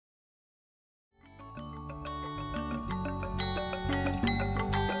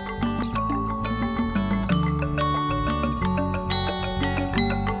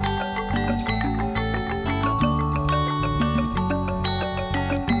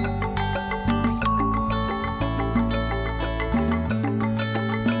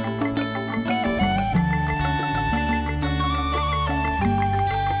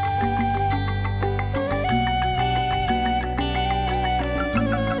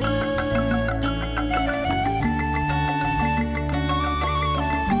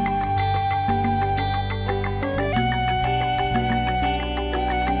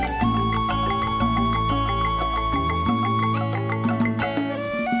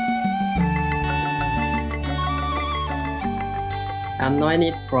I'm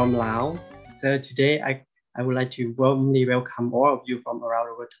Noinit from Laos. So today I would like to warmly welcome all of you from around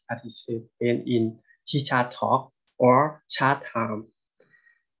the world to participate in SEACHA Talk or Chat Time.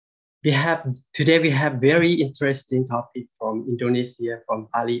 Today we have very interesting topic from Indonesia, from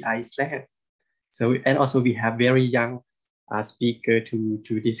Bali, Iceland. And also we have very young speaker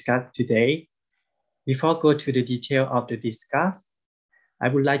to discuss today. Before go to the detail of the discuss, I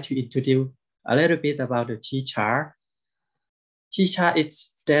would like to introduce a little bit about the SEACHA. SEACHA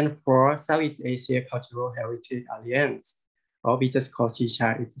stands for Southeast Asia Cultural Heritage Alliance, or we just call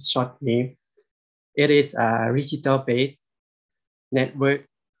SEACHA, it's a short name. It is a regional-based network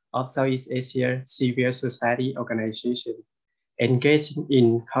of Southeast Asia civil society organization engaging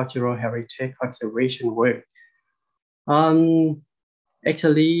in cultural heritage conservation work. Actually,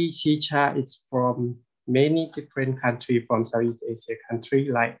 SEACHA is from many different countries from Southeast Asia country,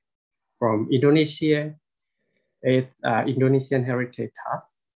 like from Indonesia, Indonesian Heritage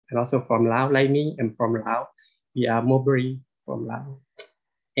Trust, and also from Laos, like me, and from Laos, we are Mobri from Laos.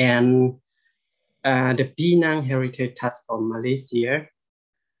 And the Penang Heritage Trust from Malaysia,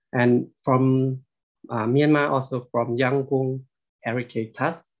 and from Myanmar, also from Yangon Heritage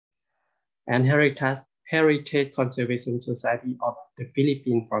Trust, and Heritage Conservation Society of the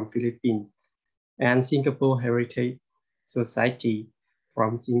Philippines from Philippines, and Singapore Heritage Society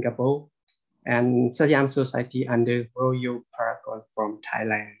from Singapore, and Siam Society under Royal Paragon from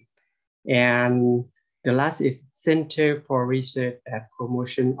Thailand. And the last is Center for Research and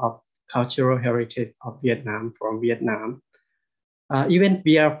Promotion of Cultural Heritage of Vietnam from Vietnam. Even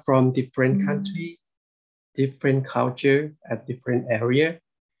we are from different countries, different culture at different area,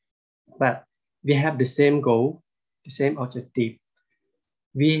 but we have the same goal, the same objective.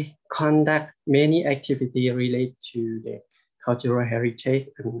 We conduct many activities related to the cultural heritage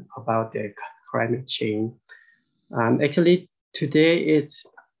and about the climate change. Actually, today it's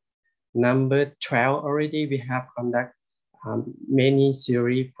number 12 already. We have conducted many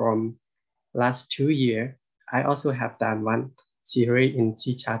series from last 2 years. I also have done one series in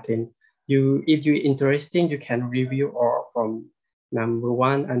SEACHA 10. If you're interested, you can review all from number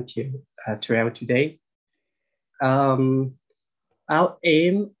 1 until 12 today. Our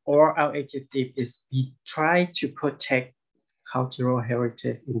aim or our objective is we try to protect cultural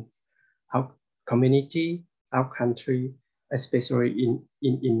heritage in our community, our country, especially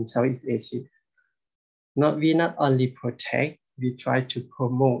in Southeast Asia. We not only protect, we try to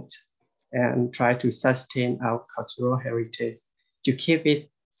promote and try to sustain our cultural heritage to keep it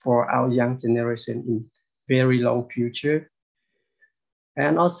for our young generation in very long future.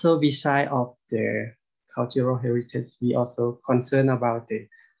 And also beside of the cultural heritage, we also concerned about the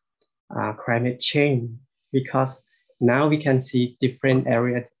climate change, because now we can see different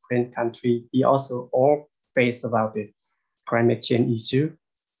area, different country, we also all face about the climate change issue.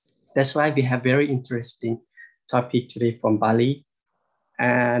 That's why we have very interesting topic today from Bali.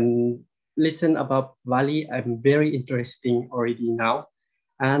 And listen about Bali, I'm very interesting already now.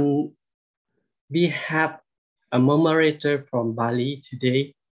 And we have a moderator from Bali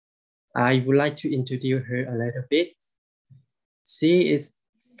today. I would like to introduce her a little bit. She is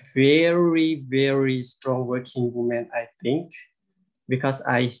very, very strong working woman, I think, because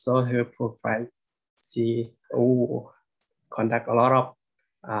I saw her profile. She is, conduct a lot of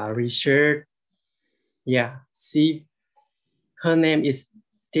research. Yeah, her name is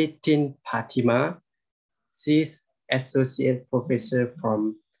Titin Patima. She's associate professor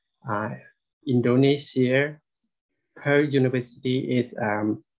from Indonesia. Her university is,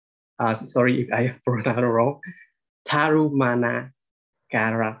 sorry if I pronounced wrong,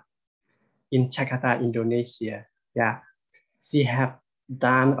 Tarumanagara in Jakarta, Indonesia. Yeah, she have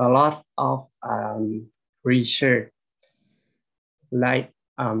done a lot of research like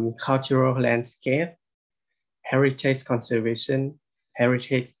cultural landscape, heritage conservation,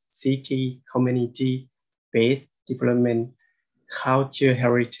 heritage city, community-based development, culture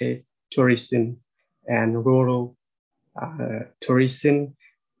heritage, tourism, and rural tourism.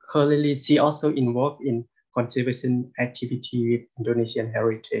 Currently, she also involved in conservation activity with Indonesian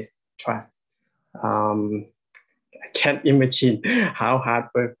Heritage Trust. I can't imagine how hard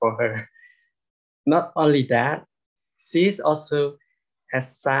work for her. Not only that, she is also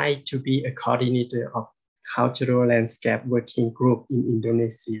assigned to be a coordinator of cultural landscape working group in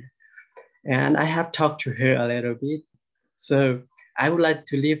Indonesia. And I have talked to her a little bit. So I would like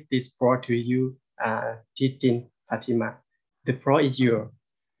to leave this floor to you, Titin Fatima. The floor is yours.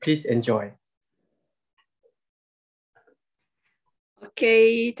 Please enjoy.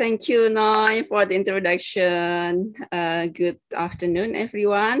 Okay, thank you, Noi, for the introduction. Good afternoon,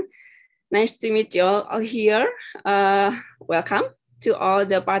 everyone. Nice to meet you all here. Welcome. to all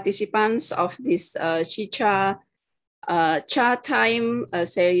the participants of this SEACHA chat time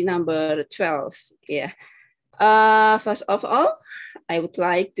series number 12. Yeah. First of all, I would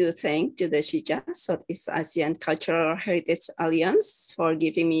like to thank to the SEACHA, Southeast Asian Cultural Heritage Alliance, for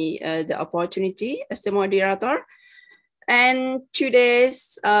giving me the opportunity as the moderator. And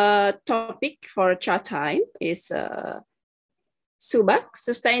today's topic for chat time is Subak,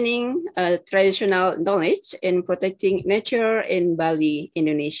 sustaining traditional knowledge and protecting nature in Bali,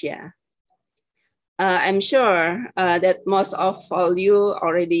 Indonesia. I'm sure that most of all you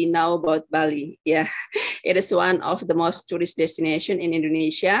already know about Bali. Yeah, it is one of the most tourist destination in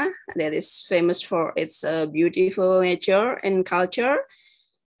Indonesia that is famous for its beautiful nature and culture.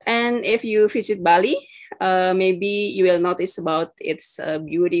 And if you visit Bali, maybe you will notice about its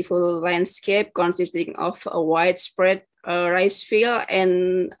beautiful landscape consisting of a widespread rice field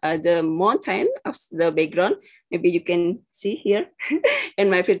and the mountain of the background. Maybe you can see here in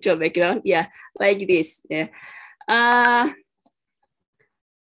my virtual background. Yeah, like this. Yeah.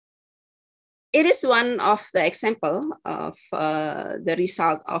 It is one of the example of the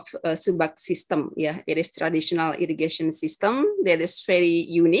result of a Subak system. Yeah, it is traditional irrigation system that is very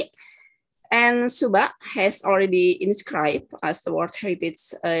unique. And Subak has already inscribed as the World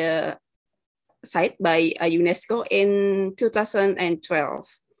Heritage site by UNESCO in 2012.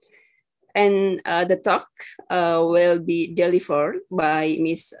 And the talk will be delivered by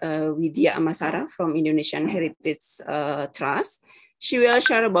Ms. Widya Amasara from Indonesian Heritage Trust. She will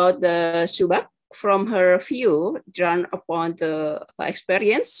share about the Subak from her view drawn upon the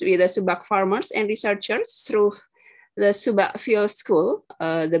experience with the Subak farmers and researchers through the Subak Field School,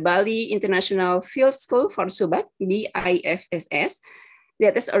 the Bali International Field School for Subak, BIFSS,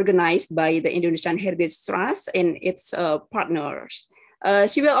 that is organized by the Indonesian Heritage Trust and its partners.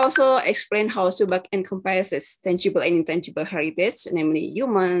 She will also explain how Subak encompasses tangible and intangible heritage, namely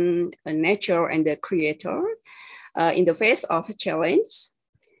human, nature, and the creator, in the face of challenge,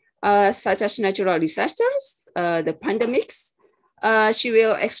 such as natural disasters, the pandemics. She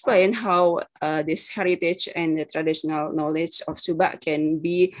will explain how this heritage and the traditional knowledge of Subak can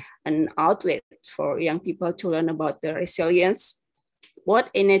be an outlet for young people to learn about the resilience, both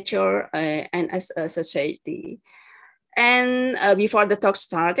in nature and as a society. And before the talk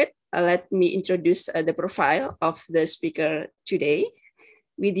started, let me introduce the profile of the speaker today.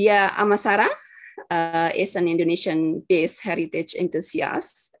 Widya Amasara is an Indonesian-based heritage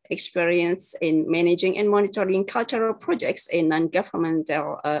enthusiast, experienced in managing and monitoring cultural projects in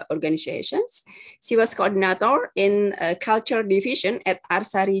non-governmental organizations. She was coordinator in culture division at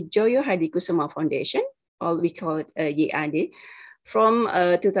Arsari Joyo Hadikusuma Foundation, or we call it YAD, from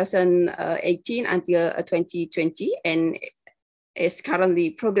 2018 until 2020, and is currently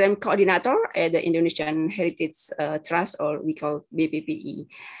program coordinator at the Indonesian Heritage Trust, or we call BPPE.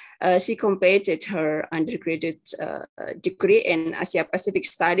 She completed her undergraduate degree in Asia Pacific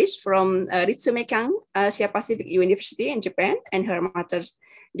Studies from Ritsumeikan Asia Pacific University in Japan, and her master's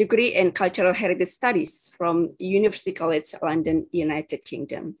degree in Cultural Heritage Studies from University College London, United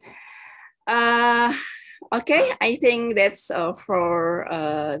Kingdom. Okay, I think that's for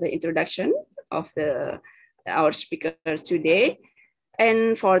the introduction of our speaker today.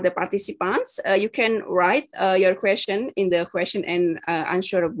 And for the participants, you can write your question in the question and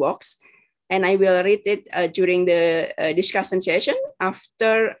answer box, and I will read it during the discussion session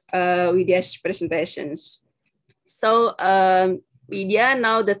after Widya's presentations. So Widya,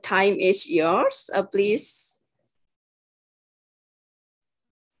 now the time is yours. Please.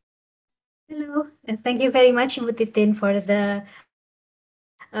 Hello, and thank you very much, Mbutitin, for the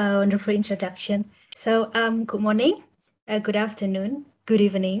wonderful introduction. So good morning, good afternoon, good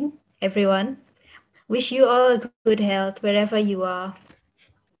evening, everyone. Wish you all good health wherever you are.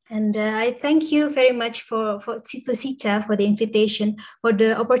 And I thank you very much to SEACHA for the invitation, for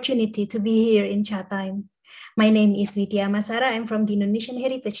the opportunity to be here in chat time. My name is Widya Amasara. I'm from the Indonesian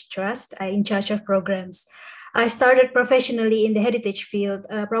Heritage Trust. I'm in charge of programs. I started professionally in the heritage field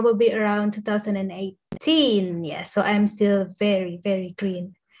probably around 2018. Yeah, so I'm still very, very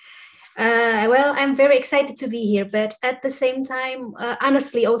green. Well, I'm very excited to be here, but at the same time,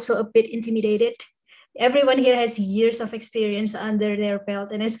 honestly, also a bit intimidated. Everyone here has years of experience under their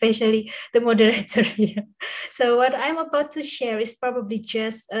belt, and especially the moderator here. So what I'm about to share is probably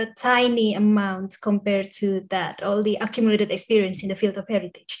just a tiny amount compared to that, all the accumulated experience in the field of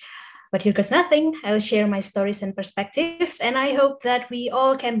heritage. But here goes nothing. I'll share my stories and perspectives, and I hope that we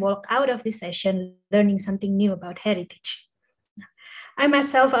all can walk out of this session learning something new about heritage. I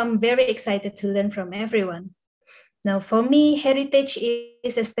myself am very excited to learn from everyone. Now, for me, heritage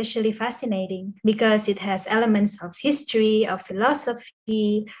is especially fascinating because it has elements of history, of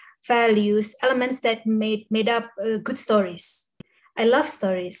philosophy, values, elements that made up good stories. I love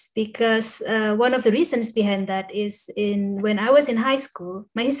stories because one of the reasons behind that is in when I was in high school,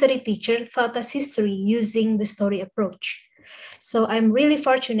 my history teacher taught us history using the story approach. So I'm really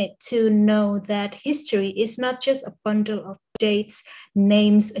fortunate to know that history is not just a bundle of dates,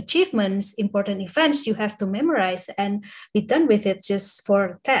 names, achievements, important events you have to memorize and be done with it just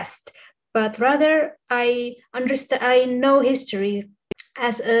for test. But rather, I know history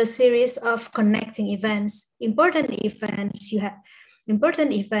as a series of connecting events, important events,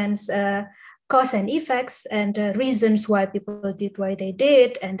 cause and effects, and reasons why people did what they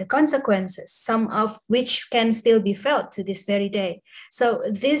did, and the consequences, some of which can still be felt to this very day. So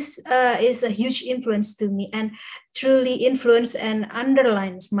this is a huge influence to me and truly influence and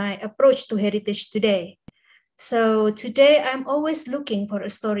underlines my approach to heritage today. So today I'm always looking for a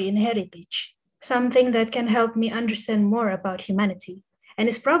story in heritage, something that can help me understand more about humanity. And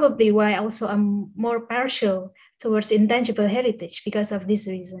it's probably why also I'm more partial towards intangible heritage because of this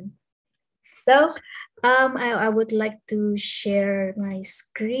reason. So I would like to share my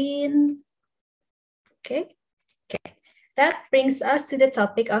screen. Okay. That brings us to the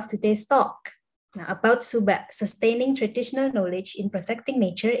topic of today's talk. Now, about Subak, sustaining traditional knowledge in protecting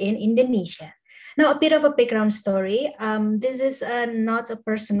nature in Indonesia. Now, a bit of a background story. This is not a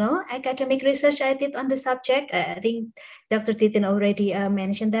personal academic research I did on the subject. I think Dr. Titin already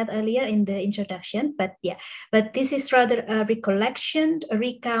mentioned that earlier in the introduction, but this is rather a recollection, a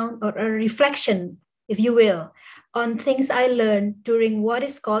recount, or a reflection, if you will, on things I learned during what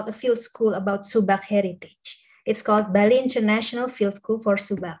is called a field school about Subak heritage. It's called Bali International Field School for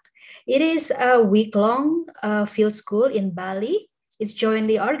Subak. It is a week-long field school in Bali. It's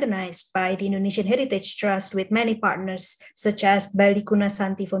jointly organized by the Indonesian Heritage Trust with many partners such as Bali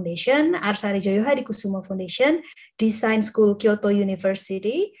Kunasanti Foundation, Arsari Joyo Hadikusumo Foundation, Design School Kyoto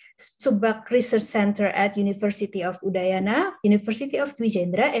University, Subak Research Center at University of Udayana, University of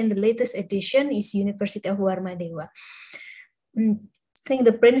Twijendra, and the latest edition is University of Warmadewa. I think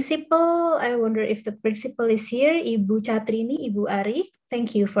the principal, I wonder if the principal is here, Ibu Chatrini, Ibu Ari.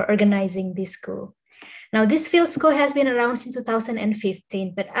 Thank you for organizing this school. Now, this field school has been around since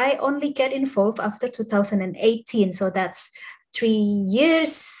 2015, but I only get involved after 2018. So that's 3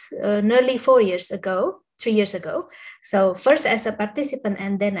 years, nearly 4 years ago, 3 years ago. So first as a participant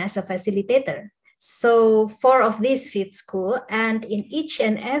and then as a facilitator. So 4 of these field school, and in each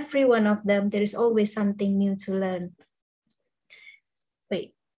and every one of them, there is always something new to learn.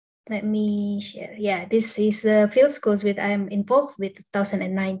 Wait, let me share. Yeah, this is the field schools which I'm involved with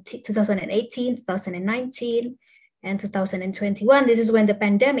 2018, 2019, and 2021. This is when the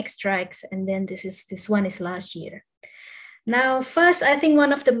pandemic strikes, and then this one is last year. Now, first, I think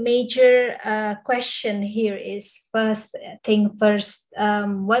one of the major question here is what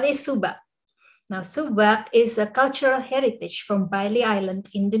is Subak? Now, Subak is a cultural heritage from Bali Island,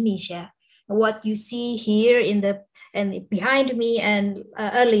 Indonesia. What you see here and behind me and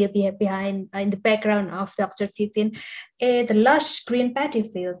earlier behind in the background of Dr. Titin, the lush green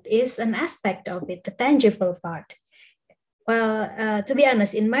paddy field is an aspect of it, the tangible part. Well, to be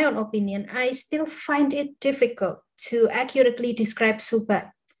honest, in my own opinion, I still find it difficult to accurately describe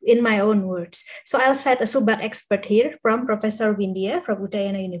Subak in my own words. So I'll cite a Subak expert here from Professor Widya from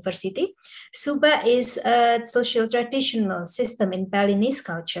Udayana University. Subak is a social traditional system in Balinese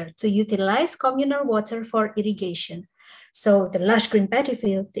culture to utilize communal water for irrigation. So the lush green paddy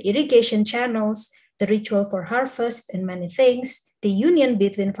field, the irrigation channels, the ritual for harvest, and many things, the union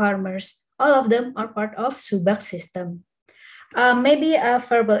between farmers, all of them are part of Subak system. Maybe a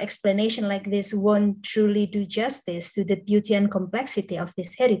verbal explanation like this won't truly do justice to the beauty and complexity of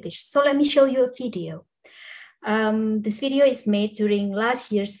this heritage. So let me show you a video. This video is made during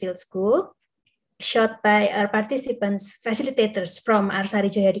last year's field school, shot by our participants, facilitators from Arsari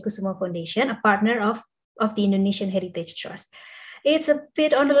Joyadikusumo Foundation, a partner of the Indonesian Heritage Trust. It's a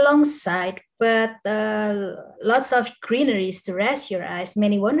bit on the long side, but lots of greeneries to rest your eyes,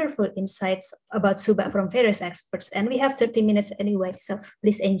 many wonderful insights about Subak from various experts. And we have 30 minutes anyway, so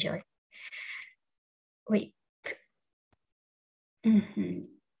please enjoy. Wait.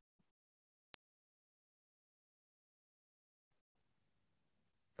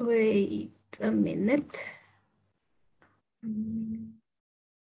 Wait a minute.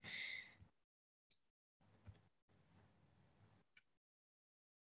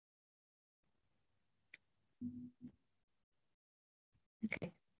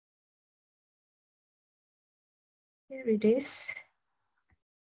 Okay. Here it is.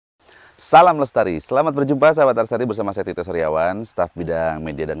 Salam lestari, selamat berjumpa sahabat Arsari bersama saya Tito Suryawan, staf bidang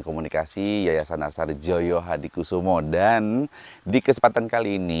media dan komunikasi Yayasan Arsari Joyo Hadikusumo. Dan di kesempatan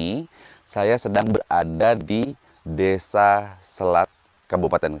kali ini saya sedang berada di Desa Selat,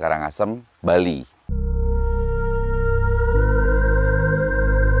 Kabupaten Karangasem, Bali.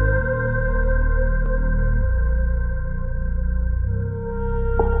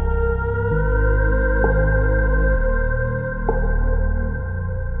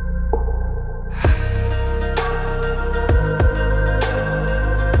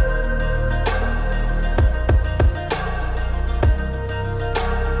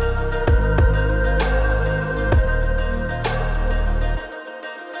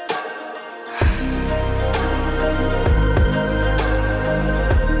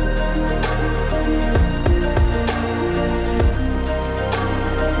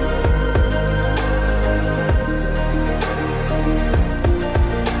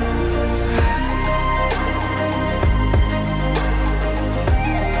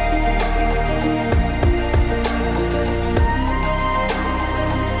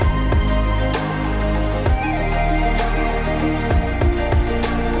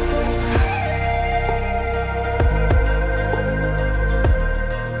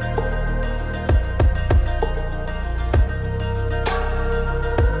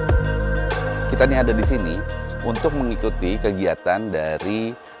 Kita ini ada di sini untuk mengikuti kegiatan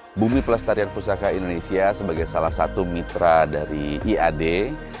dari Bumi Pelestarian Pusaka Indonesia sebagai salah satu mitra dari IAD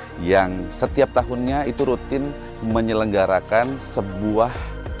yang setiap tahunnya itu rutin menyelenggarakan sebuah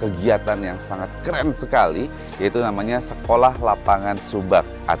kegiatan yang sangat keren sekali, yaitu namanya Sekolah Lapangan Subak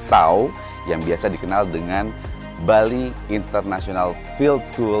atau yang biasa dikenal dengan Bali International Field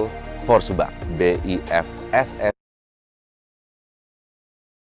School for Subak, BIFSS.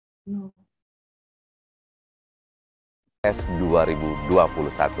 S 2021.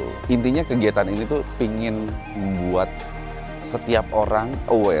 Intinya kegiatan ini tuh pingin membuat setiap orang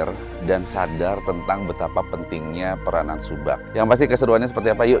aware dan sadar tentang betapa pentingnya peranan subak. Yang pasti keseruannya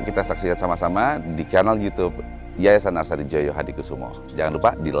seperti apa? Yuk kita saksikan sama-sama di kanal YouTube Yayasan Arsari Joyo Hadikusumo. Jangan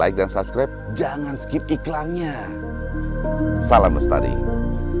lupa di like dan subscribe, jangan skip iklannya. Salam lestari.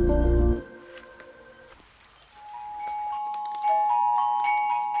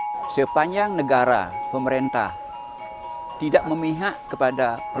 Sepanjang negara, pemerintah tidak memihak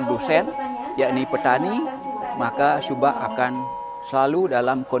kepada produsen, yakni petani, maka subak akan selalu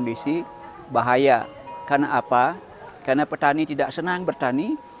dalam kondisi bahaya. Karena apa? Karena petani tidak senang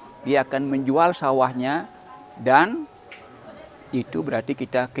bertani, dia akan menjual sawahnya dan itu berarti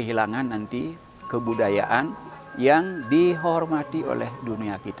kita kehilangan nanti kebudayaan yang dihormati oleh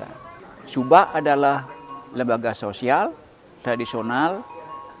dunia kita. Subak adalah lembaga sosial, tradisional,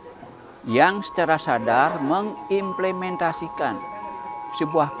 yang secara sadar mengimplementasikan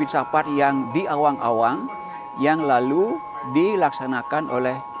sebuah filsafat yang diawang-awang yang lalu dilaksanakan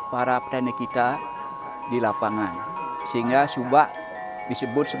oleh para petani kita di lapangan. Sehingga subak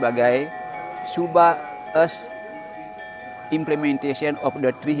disebut sebagai Subak as Implementation of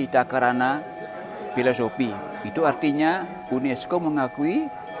the Trihitakarana Philosophy. Itu artinya UNESCO mengakui,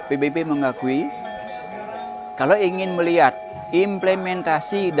 PBB mengakui, kalau ingin melihat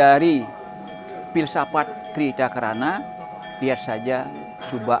implementasi dari filsafat Trihitakarana, lihat saja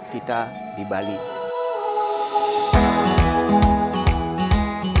subak kita di Bali.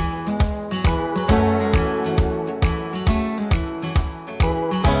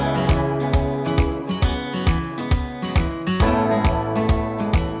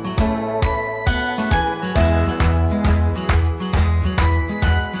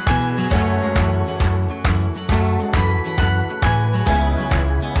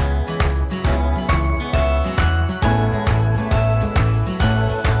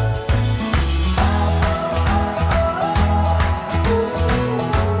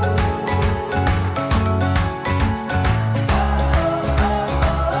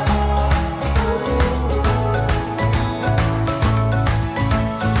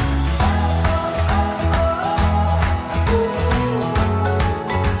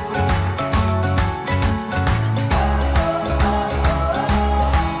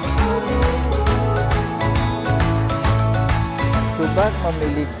 Subak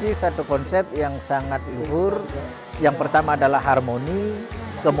memiliki satu konsep yang sangat luhur. Yang pertama adalah harmoni,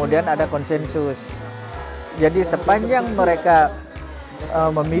 kemudian ada konsensus. Jadi sepanjang mereka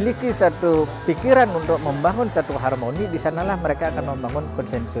memiliki satu pikiran untuk membangun satu harmoni, di sanalah mereka akan membangun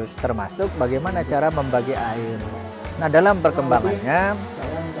konsensus, termasuk bagaimana cara membagi air. Nah, dalam perkembangannya,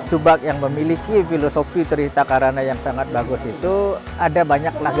 Subak yang memiliki filosofi Trihitakarana yang sangat bagus itu ada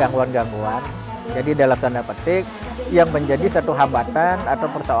banyaklah gangguan-gangguan. Jadi dalam tanda petik yang menjadi satu hambatan atau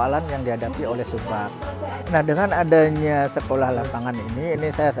persoalan yang dihadapi oleh Subak. Nah, dengan adanya sekolah lapangan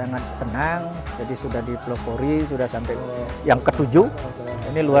ini saya sangat senang. Jadi sudah dipelopori, sudah sampai yang ke-7.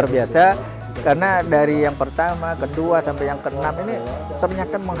 Ini luar biasa karena dari yang pertama, kedua sampai yang ke-6 ini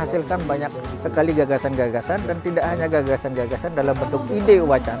ternyata menghasilkan banyak sekali gagasan-gagasan, dan tidak hanya gagasan-gagasan dalam bentuk ide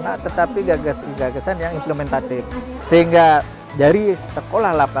wacana, tetapi gagasan-gagasan yang implementatif. Sehingga dari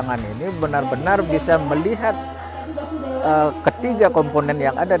sekolah lapangan ini benar-benar bisa melihat ketiga komponen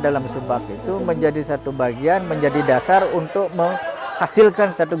yang ada dalam Subak itu menjadi satu bagian, menjadi dasar untuk menghasilkan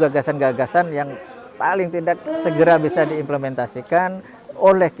satu gagasan-gagasan yang paling tidak segera bisa diimplementasikan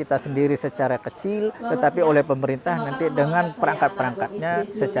oleh kita sendiri secara kecil, tetapi oleh pemerintah nanti dengan perangkat-perangkatnya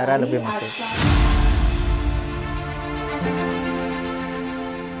secara lebih masif.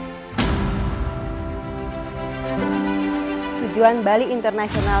 Tujuan Bali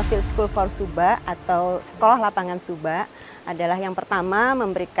International Field School for Subak atau Sekolah Lapangan Subak adalah yang pertama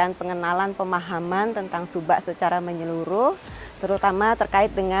memberikan pengenalan pemahaman tentang Subak secara menyeluruh, terutama terkait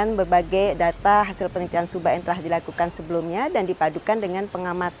dengan berbagai data hasil penelitian Subak yang telah dilakukan sebelumnya dan dipadukan dengan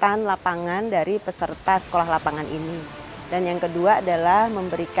pengamatan lapangan dari peserta sekolah lapangan ini. Dan yang kedua adalah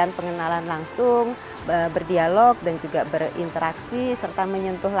memberikan pengenalan langsung, berdialog dan juga berinteraksi serta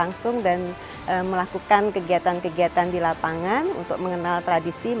menyentuh langsung dan melakukan kegiatan-kegiatan di lapangan untuk mengenal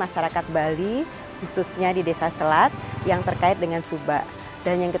tradisi masyarakat Bali khususnya di Desa Selat yang terkait dengan Subak.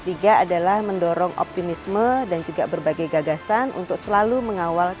 Dan yang ketiga adalah mendorong optimisme dan juga berbagai gagasan untuk selalu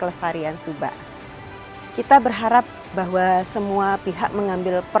mengawal kelestarian Subak. Kita berharap bahwa semua pihak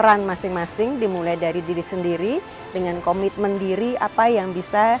mengambil peran masing-masing dimulai dari diri sendiri dengan komitmen diri apa yang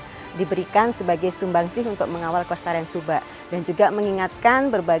bisa diberikan sebagai sumbangsih untuk mengawal kelestarian Subak, dan juga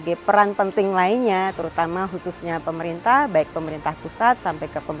mengingatkan berbagai peran penting lainnya terutama khususnya pemerintah, baik pemerintah pusat sampai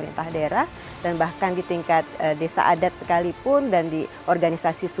ke pemerintah daerah dan bahkan di tingkat desa adat sekalipun dan di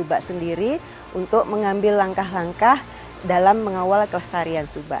organisasi Subak sendiri untuk mengambil langkah-langkah dalam mengawal kelestarian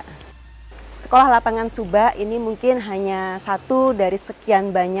Subak. Sekolah Lapangan Subak ini mungkin hanya satu dari sekian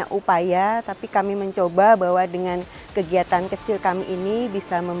banyak upaya, tapi kami mencoba bahwa dengan kegiatan kecil kami ini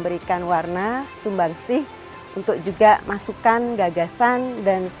bisa memberikan warna, sumbangsih, untuk juga masukan, gagasan,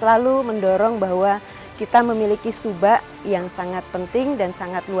 dan selalu mendorong bahwa kita memiliki Subak yang sangat penting dan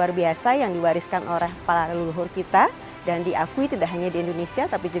sangat luar biasa yang diwariskan oleh para leluhur kita dan diakui tidak hanya di Indonesia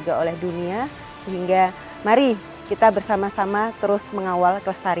tapi juga oleh dunia, sehingga mari kita bersama-sama terus mengawal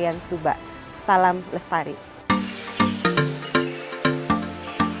kelestarian Subak. Salam lestari.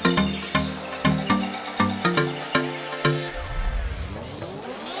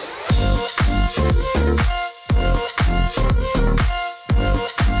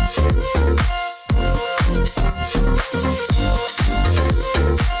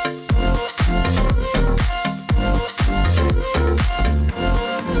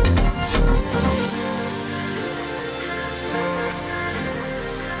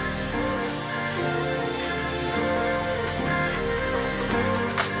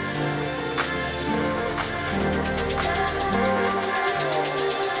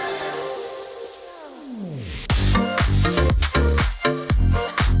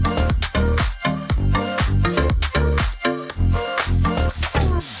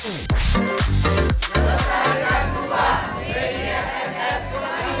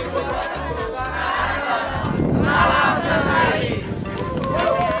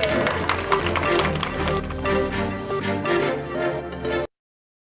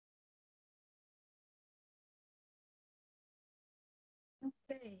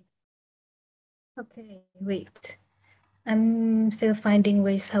 Okay, wait. I'm still finding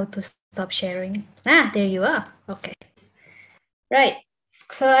ways how to stop sharing. Ah, there you are. Okay. Right.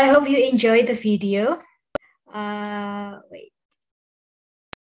 So I hope you enjoyed the video. Wait.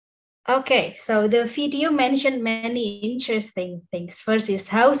 Okay, so the video mentioned many interesting things. First is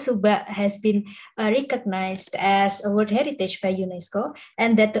how Subak has been recognized as a World Heritage by UNESCO,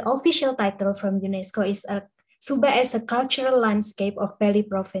 and that the official title from UNESCO is Subak as a cultural landscape of Bali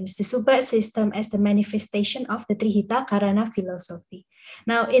province, the Subak system as the manifestation of the Trihita Karana philosophy.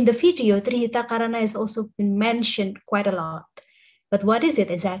 Now, in the video, Trihita Karana has also been mentioned quite a lot. But what is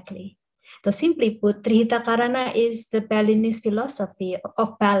it exactly? So simply put, Trihita Karana is the Balinese philosophy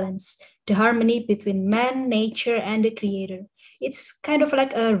of balance, the harmony between man, nature, and the creator. It's kind of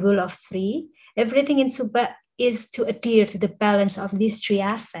like a rule of three. Everything in Subak is to adhere to the balance of these three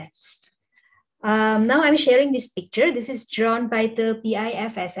aspects. Now I'm sharing this picture. This is drawn by the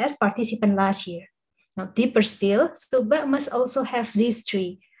BIFSS participant last year. Now, deeper still, Subak must also have these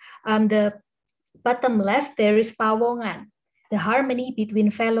three. The bottom left, there is Pawongan, the harmony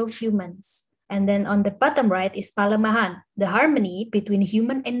between fellow humans. And then on the bottom right is Palemahan, the harmony between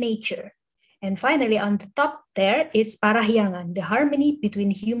human and nature. And finally, on the top there, it's Parahyangan, the harmony between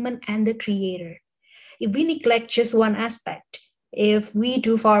human and the creator. If we neglect just one aspect, if we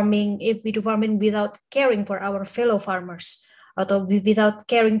do farming without caring for our fellow farmers, or without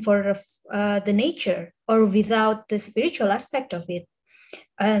caring for the nature, or without the spiritual aspect of it,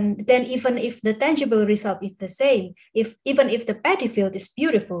 and then even if the tangible result is the same, even if the paddy field is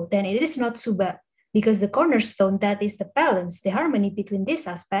beautiful, then it is not Subak, because the cornerstone, that is the balance, the harmony between these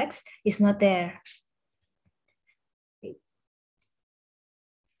aspects, is not there.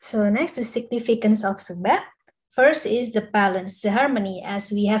 So next, the significance of Subak. First is the balance, the harmony,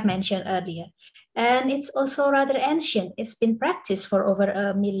 as we have mentioned earlier. And it's also rather ancient. It's been practiced for over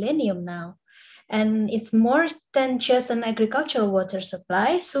a millennium now. And it's more than just an agricultural water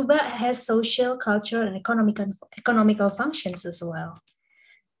supply. Subak has social, cultural, and economical functions as well.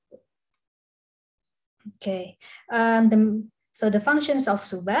 Okay, so the functions of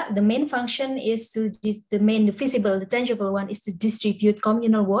Subak, the main function is the visible, the tangible one is to distribute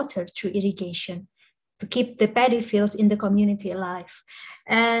communal water through irrigation, to keep the paddy fields in the community alive.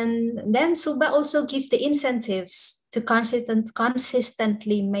 And then Subak also gives the incentives to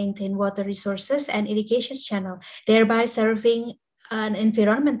consistently maintain water resources and irrigation channel, thereby serving an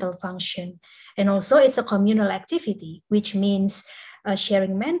environmental function. And also it's a communal activity, which means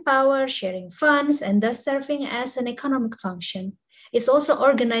sharing manpower, sharing funds, and thus serving as an economic function. It's also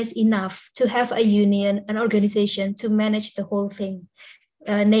organized enough to have a union, an organization to manage the whole thing,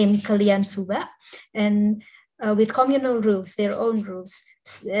 named Kalian Subak, and with communal rules, their own rules,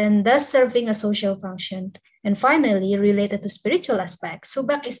 and thus serving a social function. And finally, related to spiritual aspects,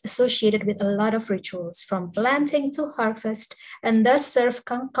 Subak is associated with a lot of rituals, from planting to harvest, and thus serve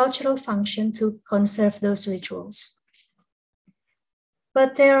cultural function to conserve those rituals.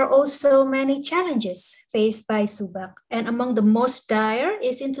 But there are also many challenges faced by Subak, and among the most dire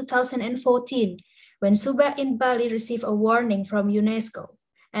is in 2014, when Subak in Bali received a warning from UNESCO.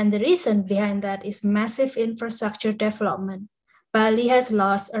 And the reason behind that is massive infrastructure development. Bali has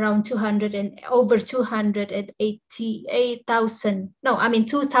lost around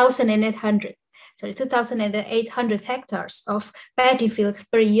 2,800 hectares of paddy fields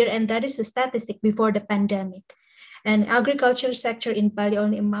per year, and that is a statistic before the pandemic. And agriculture sector in Bali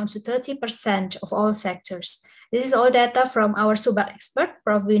only amounts to 30% of all sectors. This is all data from our Subak expert,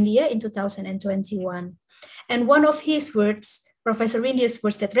 Prof. Widya, in 2021. And one of his words, Professor Widya's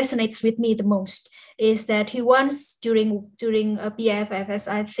words that resonates with me the most is that he once, during a BIFSS,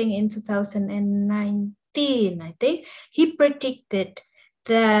 I think in 2019, he predicted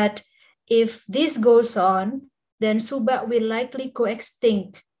that if this goes on, then Subak will likely go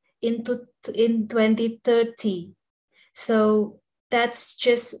extinct in 2030. So that's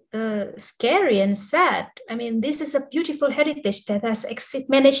just scary and sad. I mean, this is a beautiful heritage that has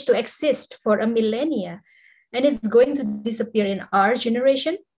managed to exist for a millennia, and it's going to disappear in our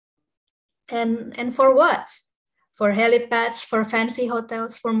generation. And for what? For helipads, for fancy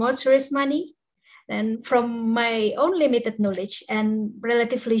hotels, for more tourist money? And from my own limited knowledge and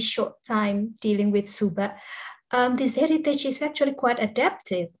relatively short time dealing with Subak, this heritage is actually quite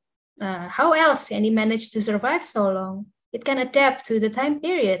adaptive. How else can it manage to survive so long? It can adapt to the time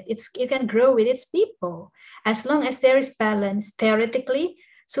period. It can grow with its people. As long as there is balance, theoretically,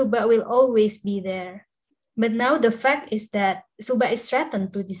 Subak will always be there. But now the fact is that Subak is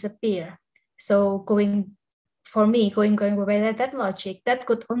threatened to disappear. So going by that logic, that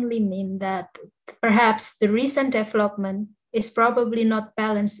could only mean that perhaps the recent development is probably not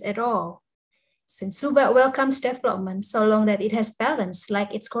balanced at all. Since Subak welcomes development so long that it has balance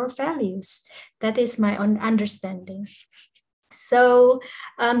like its core values. That is my own understanding. So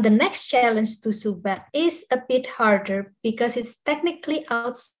the next challenge to Subak is a bit harder because it's technically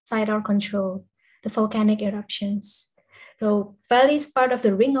outside our control, the volcanic eruptions. So Bali is part of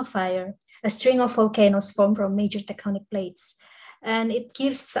the Ring of Fire, a string of volcanoes formed from major tectonic plates. And it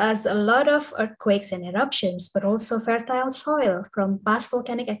gives us a lot of earthquakes and eruptions, but also fertile soil from past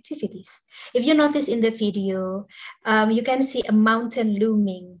volcanic activities. If you notice in the video, you can see a mountain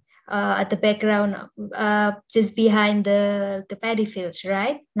looming at the background, just behind the paddy fields,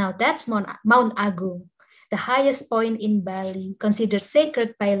 right? Now that's Mount Agung, the highest point in Bali, considered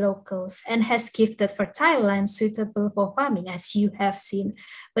sacred by locals and has gifted fertile land suitable for farming, as you have seen.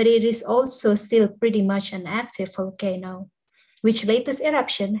 But it is also still pretty much an active volcano, which latest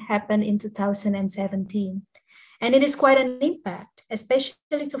eruption happened in 2017. And it is quite an impact,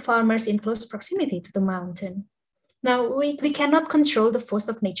 especially to farmers in close proximity to the mountain. Now, we cannot control the force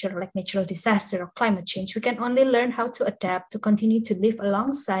of nature like natural disaster or climate change. We can only learn how to adapt to continue to live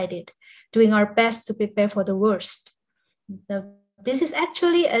alongside it. doing our best to prepare for the worst.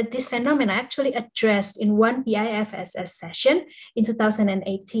 This phenomenon actually addressed in one BIFSS session in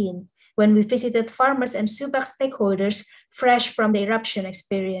 2018, when we visited farmers and Subak stakeholders fresh from the eruption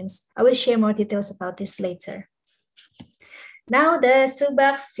experience. I will share more details about this later. Now, the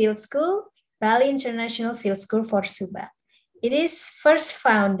Subak Field School, Bali International Field School for Subak. It is first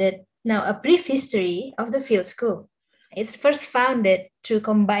founded, now a brief history of the field school. It's first founded through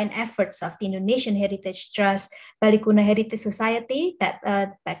combined efforts of the Indonesian Heritage Trust, Bali Kuna Heritage Society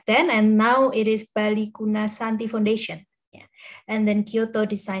back then, and now it is Bali Kuna Santi Foundation. Yeah. And then Kyoto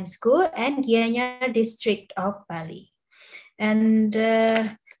Design School and Gianyar District of Bali. And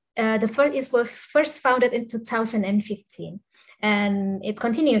it was first founded in 2015. And it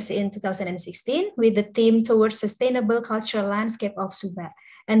continues in 2016 with the theme towards sustainable cultural landscape of Subak.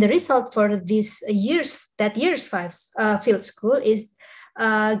 And the result for this year's field school is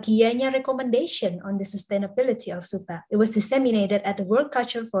Gianyar recommendation on the sustainability of Subak. It was disseminated at the World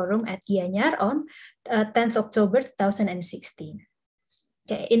Culture Forum at Gianyar on 10th October 2016.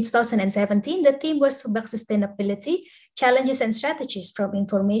 Okay. In 2017, the theme was Subak Sustainability, Challenges and Strategies from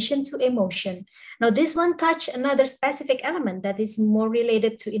Information to Emotion. Now, this one touched another specific element that is more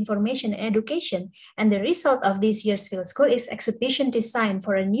related to information and education. And the result of this year's field school is exhibition design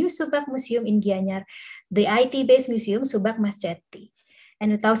for a new Subak museum in Gianyar, the IT-based museum Subak Masjeti.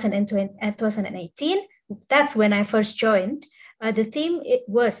 And in 2018, that's when I first joined. The theme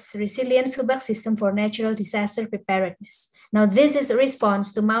was Resilient Subak System for Natural Disaster Preparedness. Now, this is a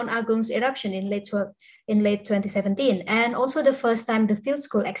response to Mount Agung's eruption in late 2017, and also the first time the field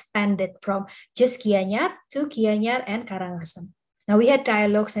school expanded from just Gianyar to Gianyar and Karangasem. Now, we had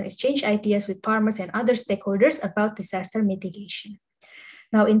dialogues and exchanged ideas with farmers and other stakeholders about disaster mitigation.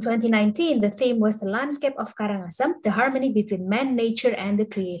 Now, in 2019, the theme was the landscape of Karangasem, the harmony between man, nature, and the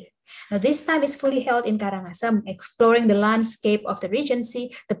creator. Now, this time is fully held in Karangasem, exploring the landscape of the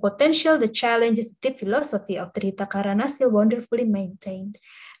Regency, the potential, the challenges, the deep philosophy of Trihita Karana still wonderfully maintained.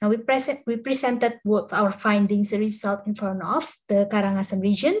 Now, we presented our findings, the result in front of the Karangasem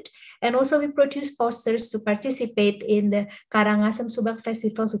region, and also we produced posters to participate in the Karangasem Subak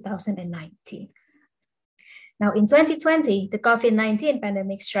Festival 2019. Now, in 2020, the COVID-19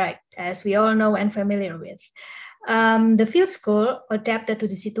 pandemic struck, as we all know and familiar with. The field school adapted to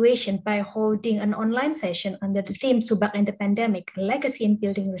the situation by holding an online session under the theme Subak and the Pandemic, Legacy in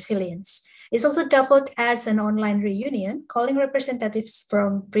Building Resilience. It's also doubled as an online reunion, calling representatives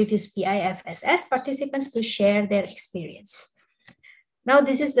from previous BIFSS participants to share their experience. Now,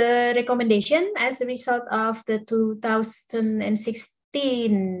 this is the recommendation as a result of the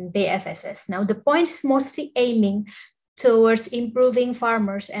 2016 BIFSS. Now, the point is mostly aiming towards improving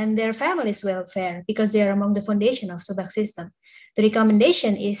farmers and their families' welfare because they are among the foundation of Subak system. The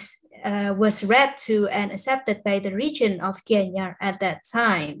recommendation was read to and accepted by the region of Gianyar at that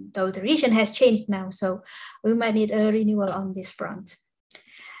time, though the region has changed now, so we might need a renewal on this front.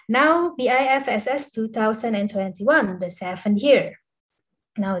 Now, BIFSS 2021, the 7th year.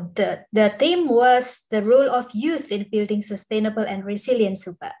 Now, the theme was the role of youth in building sustainable and resilient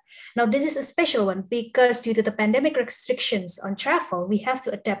Subak. Now, this is a special one because due to the pandemic restrictions on travel, we have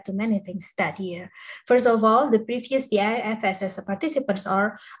to adapt to many things that year. First of all, the previous BIFSS participants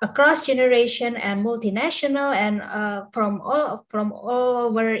are across generation and multinational and from all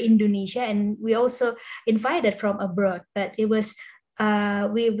over Indonesia, and we also invited from abroad, but it was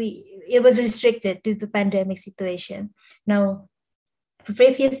it was restricted due to the pandemic situation. Now,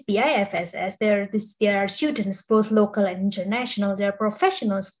 previous BIFSS, there are students, both local and international. There are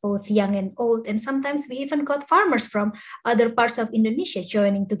professionals, both young and old. And sometimes we even got farmers from other parts of Indonesia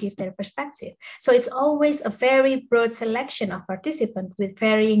joining to give their perspective. So it's always a very broad selection of participants with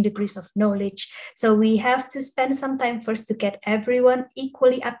varying degrees of knowledge. So we have to spend some time first to get everyone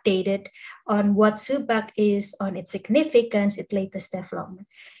equally updated on what Subak is, on its significance, its latest development.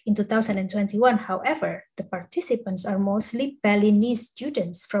 In 2021, however, the participants are mostly Balinese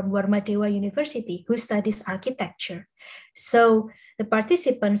students from Warmadewa University who studies architecture. So the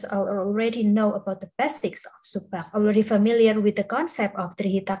participants already know about the basics of Subak, already familiar with the concept of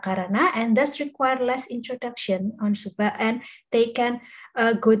Trihita Karana, and thus require less introduction on Subak, and they can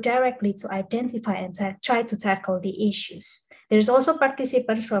go directly to identify and try to tackle the issues. There's also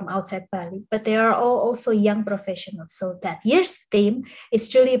participants from outside Bali, but they are all also young professionals. So that year's theme is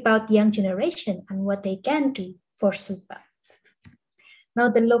truly about young generation and what they can do for Subak. Now,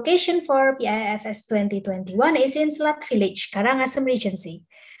 the location for BIFS 2021 is in Selat Village, Karangasem Regency,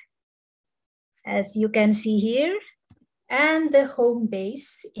 as you can see here. And the home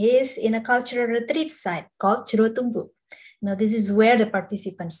base is in a cultural retreat site called Jero Tumbuk. Now, this is where the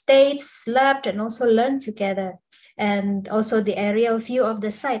participants stayed, slept, and also learned together. And also the aerial view of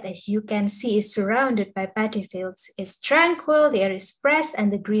the site, as you can see, is surrounded by paddy fields. It's tranquil, the air is fresh,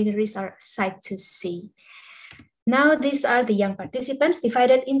 and the greeneries are a sight to see. Now, these are the young participants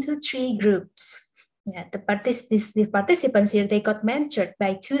divided into 3 groups. Yeah, the participants here, they got mentored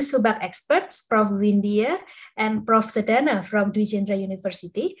by 2 Subak experts, Prof. Widya and Prof. Sedana from Dwi Jendra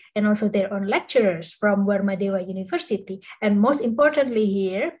University, and also their own lecturers from Warmadewa University. And most importantly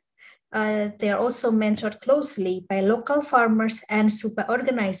here, they are also mentored closely by local farmers and Subak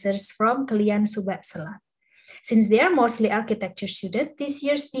organizers from Kalian Subak Selat. Since they are mostly architecture students, this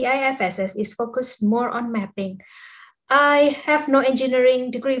year's BIFSS is focused more on mapping. I have no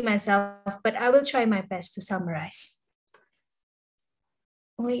engineering degree myself, but I will try my best to summarize.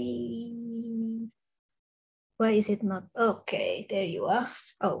 Why is it not? Okay, there you are.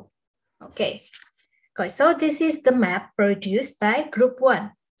 Oh, okay. Okay, so this is the map produced by Group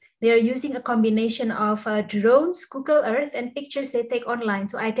 1. They are using a combination of drones, Google Earth, and pictures they take online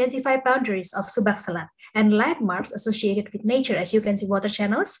to identify boundaries of Subak Selat and landmarks associated with nature. As you can see, water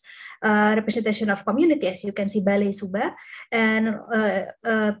channels, representation of community, as you can see, Bali Subak. And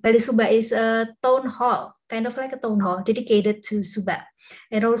Bali Subak is a town hall, kind of like a town hall dedicated to Subak.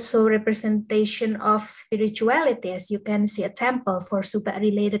 And also representation of spirituality, as you can see, a temple for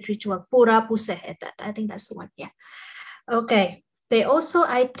Subak-related ritual, Pura Puseh. I think that's the one, yeah. Okay. They also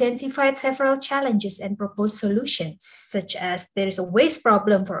identified several challenges and proposed solutions, such as there is a waste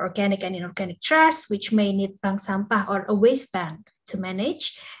problem for organic and inorganic trash, which may need bank sampah or a waste bank to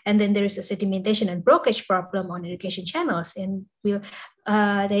manage. And then there is a sedimentation and blockage problem on irrigation channels. And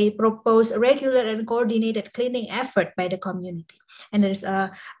they propose a regular and coordinated cleaning effort by the community. And there's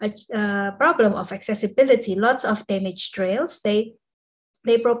a problem of accessibility, lots of damaged trails. They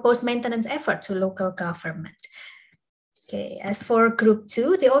propose maintenance effort to local government. Okay, as for Group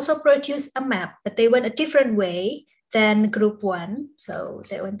 2, they also produced a map, but they went a different way than Group 1. So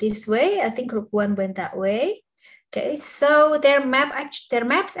they went this way. I think Group 1 went that way. Okay, so their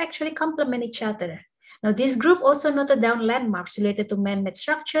maps actually complement each other. Now, this group also noted down landmarks related to man-made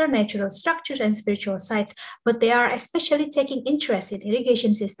structure, natural structures, and spiritual sites, but they are especially taking interest in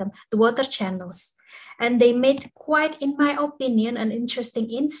irrigation system, the water channels. And they made quite, in my opinion, an interesting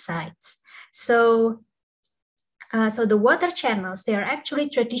insight. So the water channels, they are actually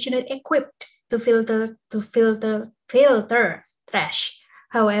traditionally equipped to filter trash.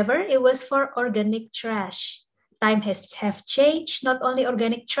 However, it was for organic trash. Time have changed. Not only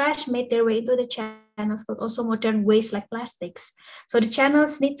organic trash made their way into the channels, but also modern waste like plastics. So the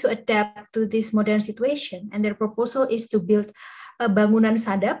channels need to adapt to this modern situation. And their proposal is to build a bangunan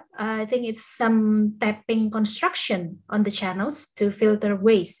sadap. I think it's some tapping construction on the channels to filter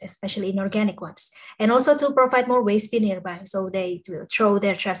waste, especially inorganic ones, and also to provide more waste bin nearby. So they will throw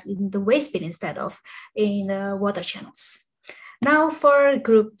their trash in the waste bin instead of in the water channels. Now for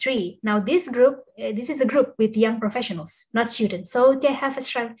Group 3. Now this is the group with young professionals, not students. So they have a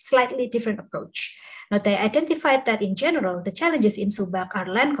slightly different approach. Now they identified that in general, the challenges in Subak are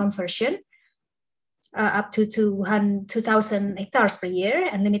land conversion, up to 2,000 hectares per year,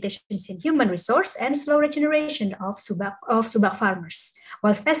 and limitations in human resource and slow regeneration of Subak farmers.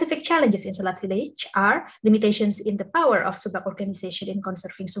 While specific challenges in Selat village are limitations in the power of Subak organization in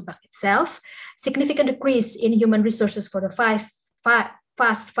conserving Subak itself, significant decrease in human resources for the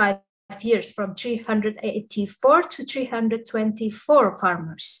past 5 years from 384 to 324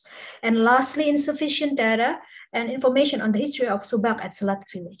 farmers. And lastly, insufficient data and information on the history of Subak at Selat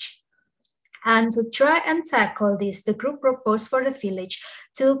village. And to try and tackle this, the group proposed for the village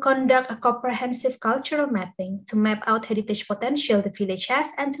to conduct a comprehensive cultural mapping to map out heritage potential the village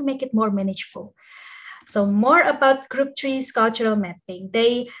has and to make it more manageable. So more about Group 3's cultural mapping.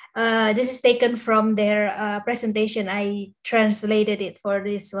 This is taken from their presentation. I translated it for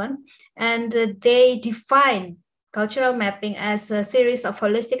this one. And they define cultural mapping as a series of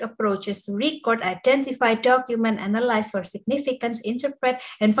holistic approaches to record, identify, document, analyze for significance, interpret,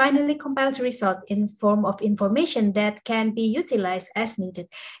 and finally compile the result in form of information that can be utilized as needed.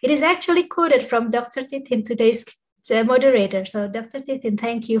 It is actually quoted from Dr. Titin, today's moderator. So Dr. Titin,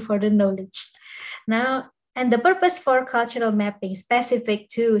 thank you for the knowledge. Now, and the purpose for cultural mapping specific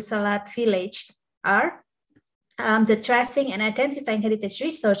to Selat village are the tracing and identifying heritage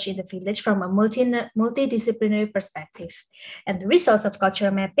research in the village from a multidisciplinary perspective. And the results of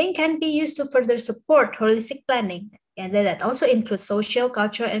cultural mapping can be used to further support holistic planning. And that also includes social,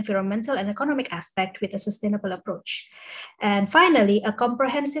 cultural, environmental, and economic aspect with a sustainable approach. And finally, a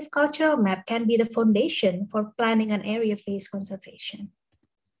comprehensive cultural map can be the foundation for planning an area-based conservation.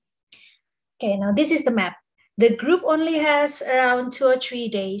 Okay, now this is the map. The group only has around 2 or 3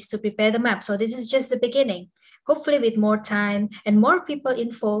 days to prepare the map. So this is just the beginning. Hopefully with more time and more people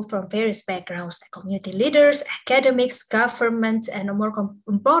involved from various backgrounds, like community leaders, academics, governments, and a more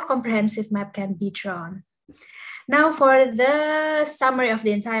comprehensive map can be drawn. Now for the summary of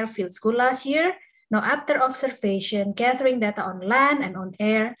the entire field school last year. Now, after observation, gathering data on land and on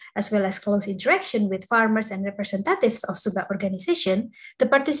air, as well as close interaction with farmers and representatives of Subak organization, the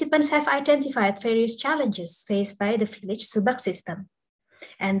participants have identified various challenges faced by the village Subak system.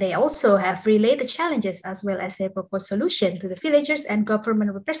 And they also have relayed the challenges as well as their proposed solution to the villagers and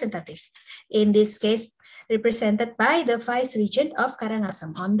government representative. In this case, represented by the Vice Regent of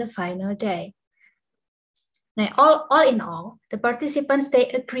Karangasem on the final day. Now, all in all, the participants,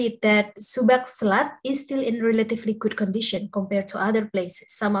 they agreed that Subak Selat is still in relatively good condition compared to other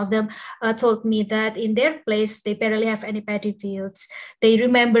places. Some of them told me that in their place, they barely have any paddy fields. They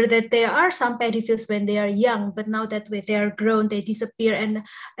remember that there are some paddy fields when they are young, but now that they are grown, they disappear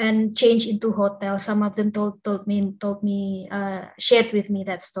and change into hotels. Some of them shared with me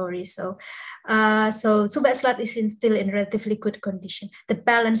that story. So Subak Selat is still in relatively good condition. The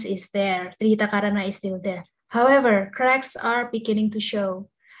balance is there. Trihita Karana is still there. However, cracks are beginning to show,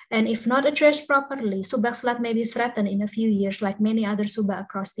 and if not addressed properly, Subak Selat may be threatened in a few years like many other Subak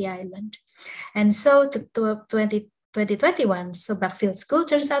across the island. And so 2021 Subak Field School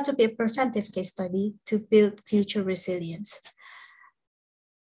turns out to be a preventive case study to build future resilience.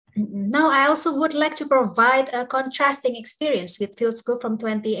 Now, I also would like to provide a contrasting experience with Field School from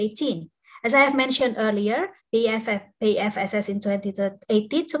 2018. As I have mentioned earlier, BIFSS in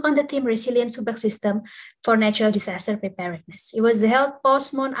 2018 took on the theme Resilient Subak System for Natural Disaster Preparedness. It was held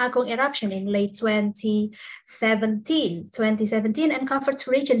post-Mount Agung eruption in late 2017 and covered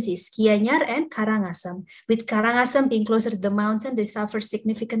 2 regencies, Gianyar and Karangasem. With Karangasem being closer to the mountain, they suffered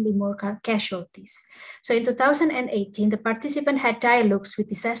significantly more casualties. So in 2018, the participant had dialogues with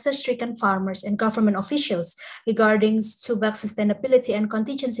disaster-stricken farmers and government officials regarding Subak sustainability and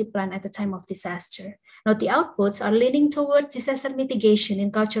contingency plan at the time of disaster. Now, the outputs are leaning towards disaster mitigation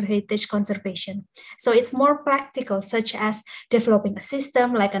in cultural heritage conservation. So it's more practical, such as developing a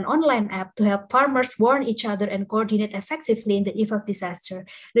system like an online app to help farmers warn each other and coordinate effectively in the eve of disaster.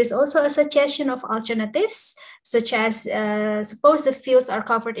 There's also a suggestion of alternatives, such as suppose the fields are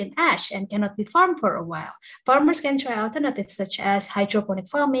covered in ash and cannot be farmed for a while. Farmers can try alternatives such as hydroponic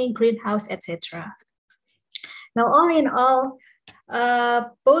farming, greenhouse, etc. Now, all in all,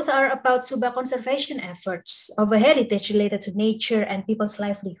 both are about Subak conservation efforts of a heritage related to nature and people's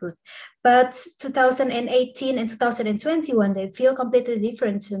livelihood. But 2018 and 2021, they feel completely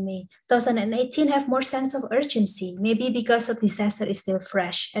different to me. 2018 have more sense of urgency, maybe because the disaster is still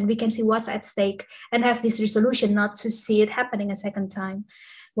fresh and we can see what's at stake and have this resolution not to see it happening a second time.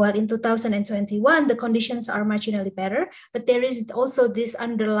 While in 2021, the conditions are marginally better, but there is also this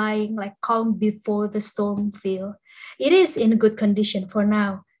underlying calm before the storm feel. It is in good condition for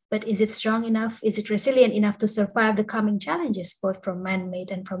now, but is it strong enough? Is it resilient enough to survive the coming challenges, both from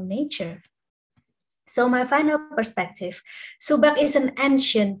man-made and from nature? So my final perspective, Subak is an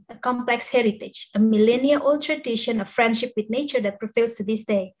ancient, a complex heritage, a millennia-old tradition of friendship with nature that prevails to this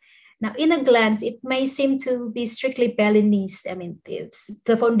day. Now, in a glance, it may seem to be strictly Balinese. I mean,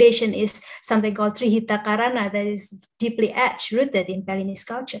 the foundation is something called Trihita Karana that is deeply rooted in Balinese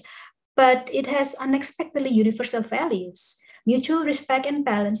culture. But it has unexpectedly universal values, mutual respect and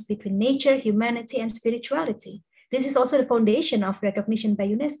balance between nature, humanity, and spirituality. This is also the foundation of recognition by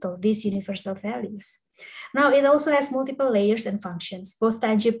UNESCO, these universal values. Now, it also has multiple layers and functions, both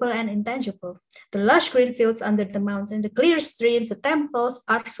tangible and intangible. The lush green fields under the mountain, the clear streams, the temples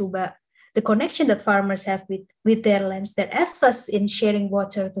are Subak. The connection that farmers have with their lands, their efforts in sharing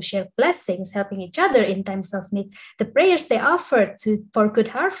water to share blessings, helping each other in times of need, the prayers they offer for good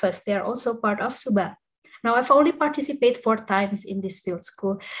harvest, they are also part of Subak. Now, I've only participated 4 times in this field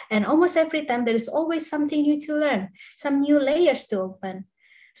school, and almost every time there is always something new to learn, some new layers to open.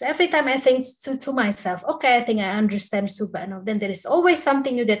 So every time I think to myself, okay, I think I understand Subak now, then there is always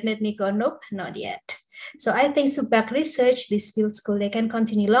something new that made me go, nope, not yet. So I think Subak research, this field school, they can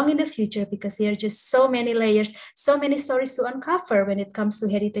continue long in the future because there are just so many layers, so many stories to uncover when it comes to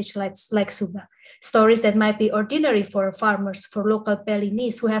heritage like Subak. Stories that might be ordinary for farmers, for local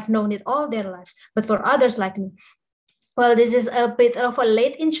Balinese who have known it all their lives, but for others like me. Well, this is a bit of a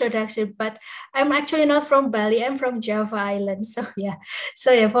late introduction, but I'm actually not from Bali. I'm from Java Island. So yeah,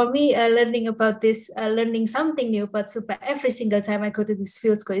 for me, learning about this, learning something new about Subak every single time I go to this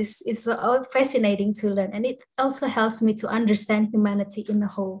field school is fascinating to learn. And it also helps me to understand humanity in the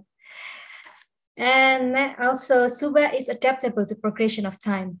whole. And also, Subak is adaptable to progression of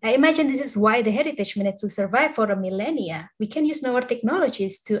time. I imagine this is why the heritage managed to survive for a millennia. We can use newer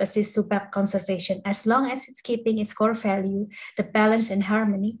technologies to assist Subak conservation as long as it's keeping its core value, the balance and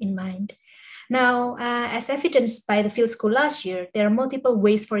harmony in mind. Now, as evidenced by the field school last year, there are multiple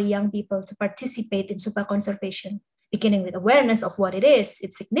ways for young people to participate in Subak conservation, beginning with awareness of what it is,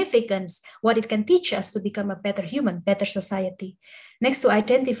 its significance, what it can teach us to become a better human, better society. Next, to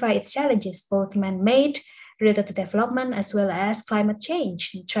identify its challenges, both man-made, related to development, as well as climate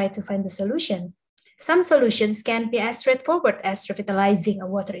change, and try to find the solution. Some solutions can be as straightforward as revitalizing a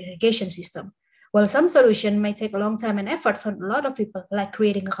water irrigation system, while some solution may take a long time and effort from a lot of people, like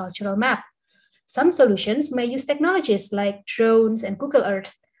creating a cultural map. Some solutions may use technologies like drones and Google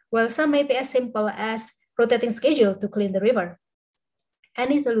Earth, while some may be as simple as rotating schedule to clean the river.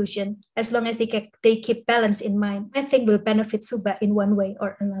 Any solution, as long as they keep balance in mind, I think will benefit Subak in one way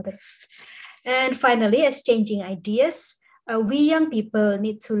or another. And finally, as changing ideas, we young people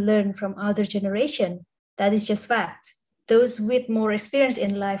need to learn from other generation. That is just fact. Those with more experience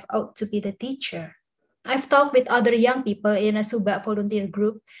in life ought to be the teacher. I've talked with other young people in a Subak volunteer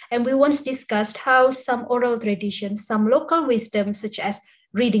group, and we once discussed how some oral traditions, some local wisdom, such as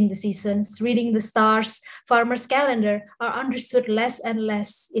reading the seasons, reading the stars, farmer's calendar, are understood less and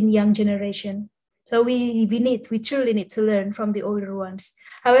less in young generation. So we truly need to learn from the older ones.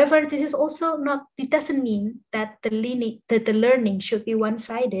 However, this is also not, it doesn't mean that the learning should be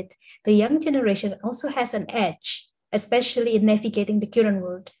one-sided. The young generation also has an edge, especially in navigating the current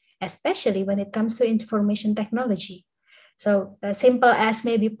world, especially when it comes to information technology. So simple as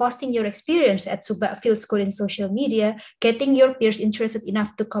maybe posting your experience at Subak Field School in social media, getting your peers interested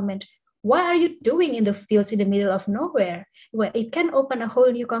enough to comment, what are you doing in the fields in the middle of nowhere? Well, it can open a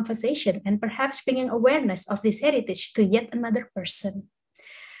whole new conversation and perhaps bringing awareness of this heritage to yet another person.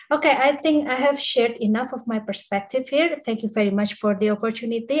 Okay, I think I have shared enough of my perspective here. Thank you very much for the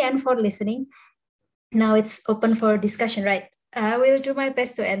opportunity and for listening. Now it's open for discussion, right? I will do my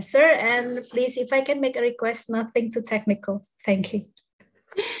best to answer, and please, if I can make a request, nothing too technical. Thank you.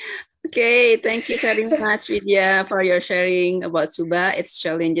 Okay, thank you very much, Widya, for your sharing about Subak, its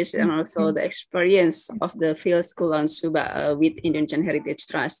challenges, and also the experience of the field school on Subak with Indonesian Heritage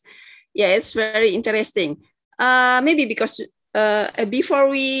Trust. Yeah, it's very interesting. Maybe because before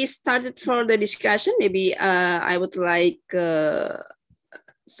we started for the discussion, maybe I would like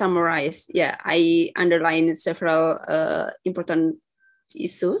summarize. Yeah, I underlined several important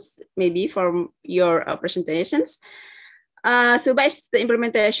issues maybe from your presentations. Subak is the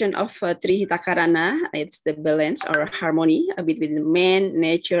implementation of Trihitakarana. It's the balance or harmony between man,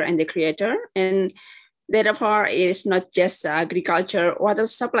 nature, and the creator. And therefore, it is not just agriculture, water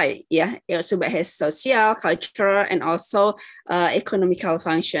supply. Yeah, Subak has social, cultural, and also economical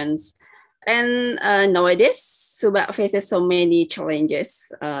functions. And nowadays, Subak faces so many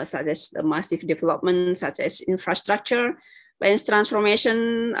challenges, such as the massive development, such as infrastructure, land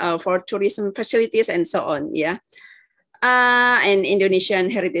transformation for tourism facilities, and so on. Yeah. And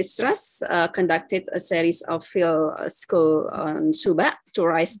Indonesian Heritage Trust conducted a series of field school on Subak to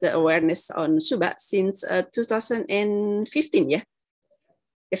raise the awareness on Subak since 2015. Yeah,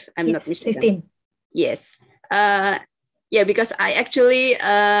 if I'm not mistaken. 15. Yes. Yeah, because I actually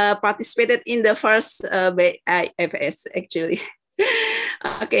participated in the first BIFSS actually.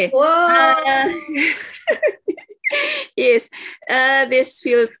 Okay. Yes, this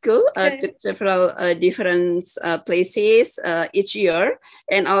field school took several different places each year,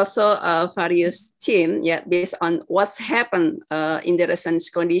 and also various teams, yeah, based on what's happened in the recent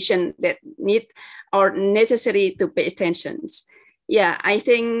condition that need or necessary to pay attention. Yeah, I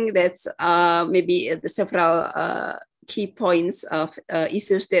think that's maybe the several key points of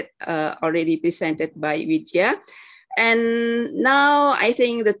issues that already presented by Widya. And now I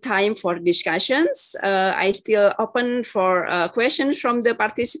think the time for discussions. I still open for questions from the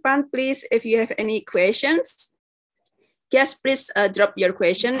participant. Please, if you have any questions, just please drop your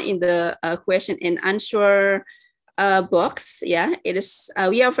question in the question and answer box. Yeah, it is.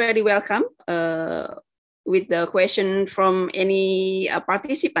 We are very welcome with the question from any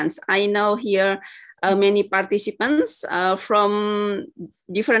participants. I know here many participants from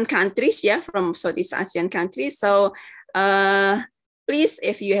different countries, yeah, from Southeast Asian countries. So please,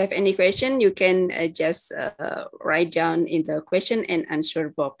 if you have any question, you can just write down in the question and answer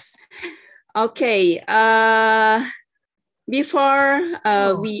box. Okay, before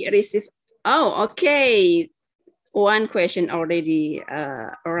we receive, okay, one question already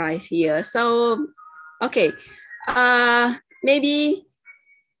arrived here. So, okay, maybe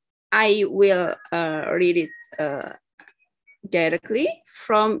I will read it directly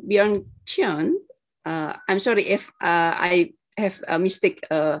from Byung-chun. I'm sorry if I have a mistake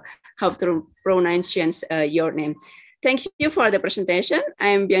how to pronounce your name. Thank you for the presentation.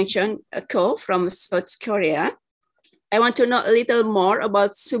 I'm Byung-chun Ko from South Korea. I want to know a little more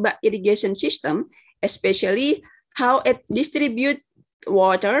about Subak irrigation system, especially how it distributes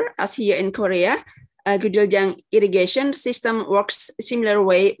water, as here in Korea. Gudeljang irrigation system works similar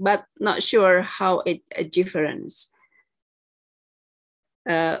way, but not sure how it differs.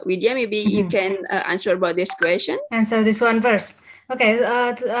 Widya, maybe you can answer about this question. Answer this one first. Okay,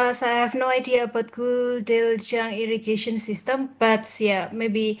 so I have no idea about Gudeljang irrigation system, but yeah,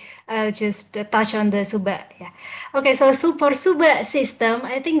 maybe I'll just touch on the Subak. Yeah. Okay, so for Subak system,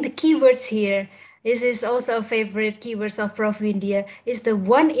 I think the keywords here, this is also a favorite keywords of Prof. Widya, is the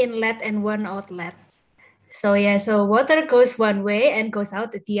one inlet and one outlet. So yeah, so water goes one way and goes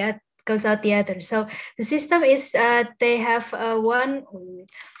out the other. So the system is they have one.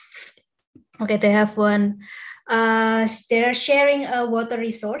 Okay, they have one. They're sharing a water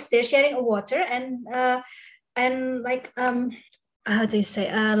resource. They're sharing a water and like how do you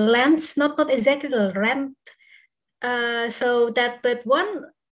say lands? Not exactly land. So that one.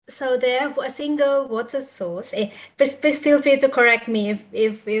 So they have a single water source. Please feel free to correct me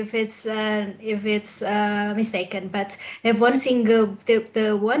if it's mistaken. But they have one single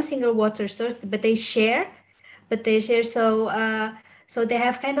the one single water source, but they share. So they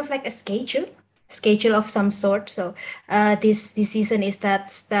have kind of like a schedule of some sort. So this season is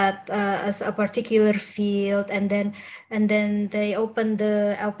that as a particular field, and then they open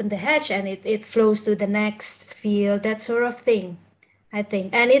the hatch and it flows to the next field. That sort of thing, I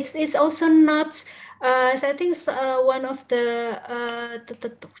think. And it's also not. So I think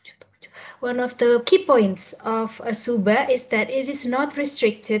one of the key points of a Subak is that it is not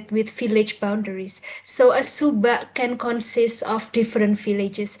restricted with village boundaries. So a Subak can consist of different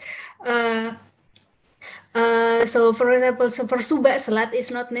villages. So for example, for Subak Selat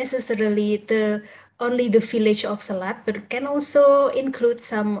is not necessarily only the village of Selat, but it can also include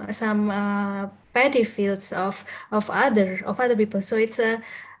some paddy fields of other people. So it's a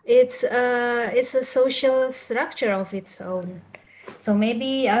social structure of its own. So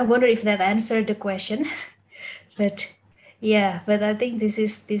maybe I wonder if that answered the question, but yeah, but I think this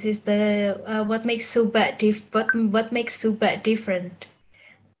is the what makes Subak different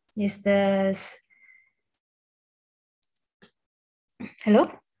is the. Hello.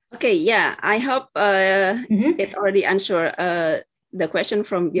 Okay, yeah, I hope it already answered the question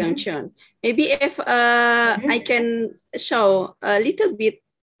from Byung-chun. Maybe if I can show a little bit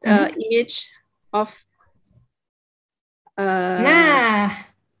image of.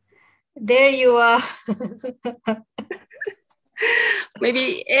 There you are.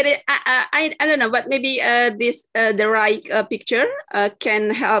 Maybe I don't know, but maybe this the right picture can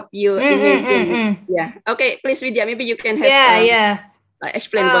help you imagine. Yeah. Okay, please, Widya, maybe you can have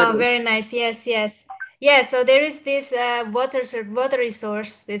explain about it. Very nice. Yes. Yeah. So there is this water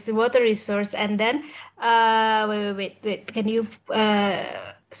resource. This water resource, and then wait. Can you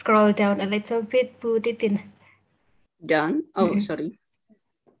scroll down a little bit? Put it in. Done. Oh, sorry.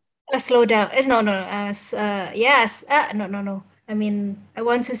 Slow down. No. Yes. No. I mean, I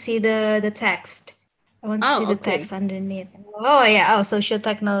want to see the text. I want to see the text underneath. Oh yeah. Oh, social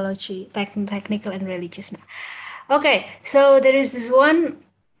technology, technical and religious. Okay. So there is this one.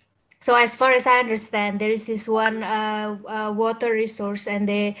 So as far as I understand, there is this one water resource, and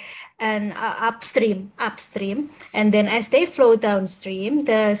upstream, and then as they flow downstream,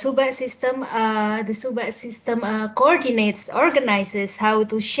 the Subak system organizes how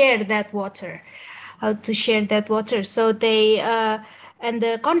to share that water, So they and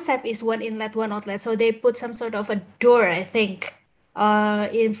the concept is one inlet, one outlet. So they put some sort of a door, I think,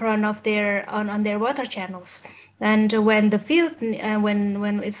 in front of on their water channels. And when the field,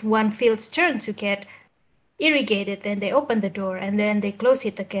 when it's one field's turn to get irrigated, then they open the door and then they close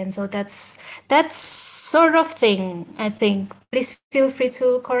it again. So that's sort of thing, I think. Please feel free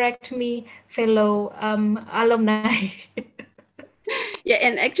to correct me, fellow alumni. Yeah,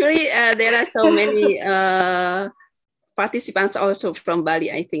 and actually there are so many participants also from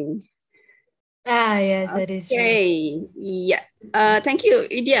Bali, I think. Yes, that is true. Okay, yeah. Thank you,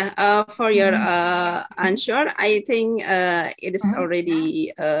 Widya, for your answer. I think it is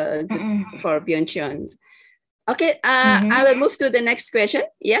already good for Byung-chun. Okay, I will move to the next question.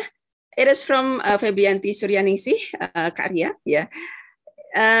 Yeah, it is from Febrianti Suryaningsih, Karya. Yeah.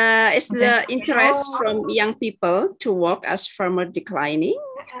 Is the interest from young people to work as farmer declining?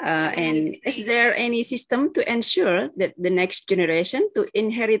 And is there any system to ensure that the next generation to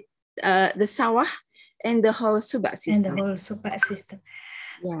inherit the sawah and the whole Subak system. And the whole Subak system.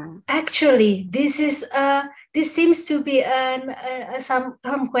 Yeah. Actually, this seems to be some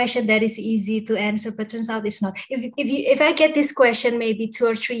question that is easy to answer, but turns out it's not. If I get this question maybe 2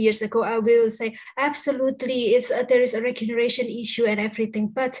 or 3 years ago, I will say absolutely there is a regeneration issue and everything.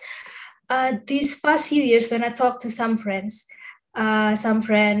 But these past few years, when I talked to some friends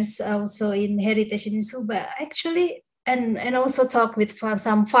also in heritage in Subak, actually, and also talk with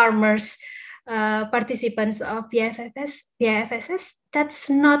some farmers. Participants of BIFSS, that's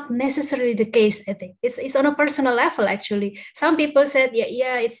not necessarily the case. I think it's on a personal level. Actually, some people said,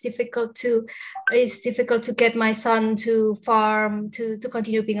 yeah, it's difficult to get my son to farm to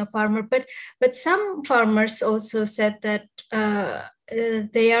continue being a farmer. But some farmers also said that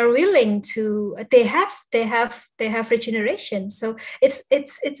they are willing to. They have regeneration. So it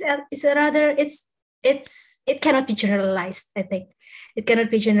cannot be generalized. I think. It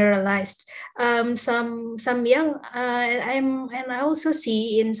cannot be generalized. Some young, and I also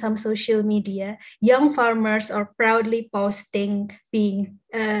see in some social media, young farmers are proudly posting being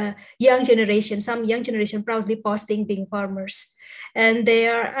young generation. Some young generation proudly posting being farmers, and they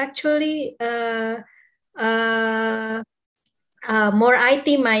are actually more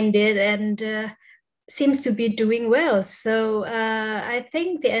IT minded and seems to be doing well. So I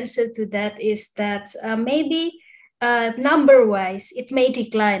think the answer to that is that maybe. Number-wise, it may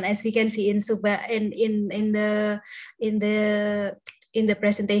decline, as we can see in Subak in the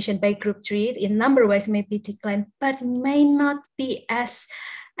presentation by Group 3. In number-wise, may be decline, but may not be as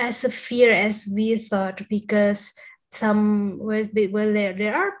severe as we thought, because there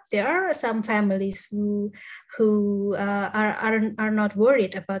are some families who are not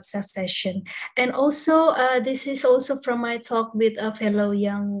worried about succession. And also this is also from my talk with a fellow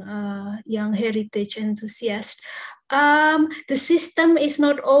young heritage enthusiast. The system is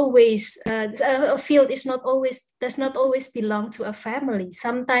not always a field does not always belong to a family.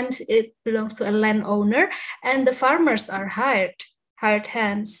 Sometimes it belongs to a landowner, and the farmers are hired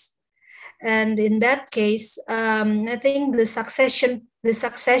hands. And in that case, I think the succession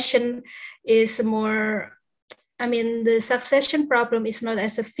is more. I mean, the succession problem is not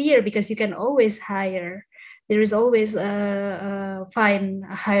as severe because you can always hire. There is always find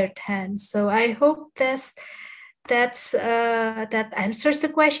a hired hand. So I hope that answers the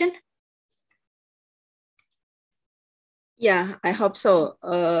question. Yeah, I hope so.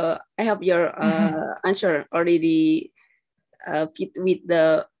 I hope your answer already fit with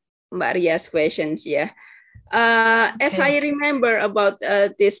the Maria's questions. Yeah. If I remember about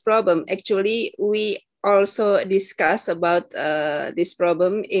this problem, actually we also discussed about this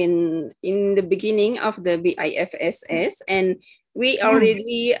problem in the beginning of the BIFSS, and we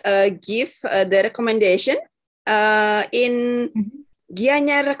already give the recommendation in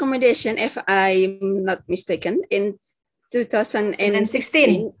Gianya recommendation, if I'm not mistaken, in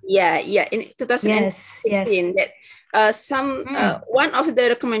 2016. Yeah, in 2016. Yes. That one of the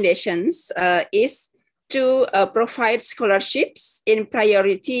recommendations is to provide scholarships in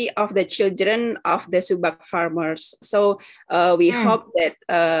priority of the children of the Subak farmers. So we hope that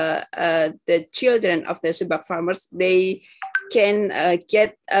the children of the Subak farmers, they can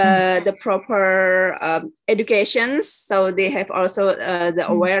get the proper education. So they have also the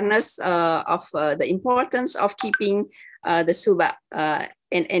awareness of the importance of keeping the Subak and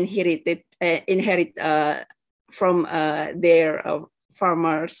inherit from their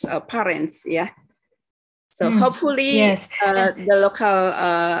farmers' parents. Yeah. So hopefully the local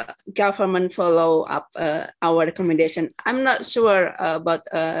government follow up our recommendation. I'm not sure about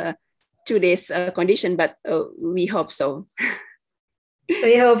today's condition, but we hope so.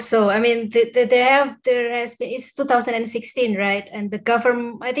 We hope so. I mean, there has been, it's 2016, right? And the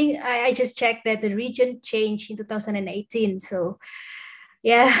government, I think I just checked that the region changed in 2018. So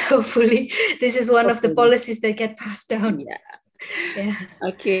yeah, hopefully this is one of the policies that get passed down. Yeah.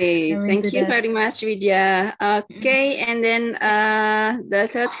 Okay. Thank you very much, Widya. Okay, and then the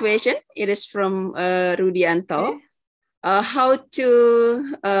third question, it is from Rudianto. How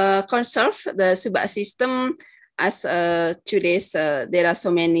to conserve the Subak system as today's there are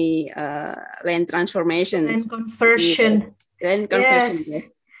so many land transformations. Land conversion. Yes.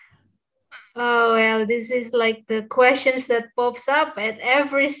 Oh, well, this is like the questions that pops up at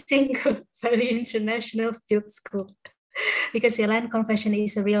every single Bali International Field School. Because the land conversion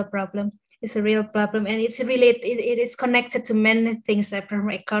is a real problem. It's a real problem, and it's related. It is connected to many things, like from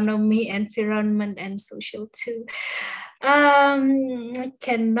economy, environment, and social too. I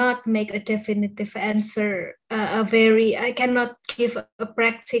cannot make a definitive answer. I cannot give a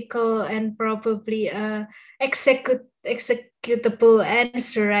practical and probably executable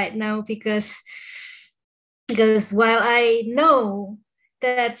answer right now, because because while I know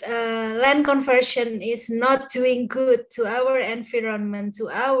that land conversion is not doing good to our environment, to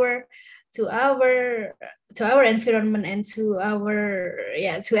our environment, and to our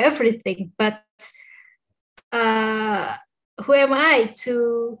to everything, but who am I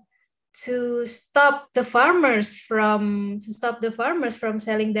to stop the farmers from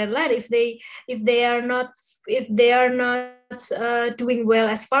selling their land if they are not doing well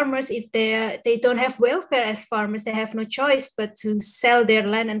as farmers, if they don't have welfare as farmers, they have no choice but to sell their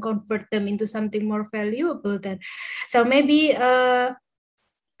land and convert them into something more valuable. Then, so maybe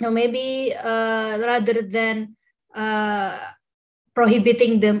rather than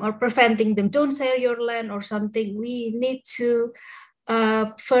prohibiting them or preventing them, don't sell your land or something, we need to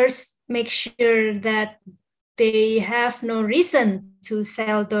first make sure that they have no reason to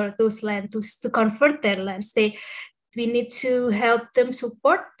sell those land, to convert their lands. We need to help them,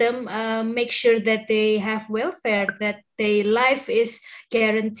 support them, make sure that they have welfare, that their life is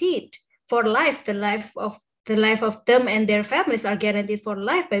guaranteed for life. The life of them and their families are guaranteed for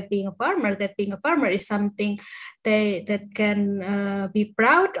life by being a farmer. That being a farmer is something that can be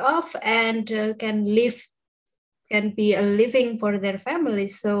proud of and can be a living for their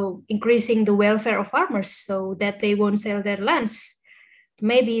families. So increasing the welfare of farmers so that they won't sell their lands.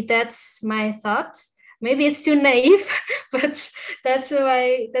 Maybe that's my thoughts. Maybe it's too naive, but that's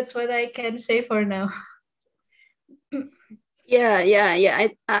what I can say for now. Yeah.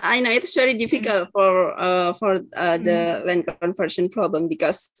 I know it's very difficult for the land conversion problem,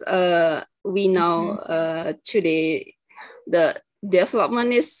 because we know today the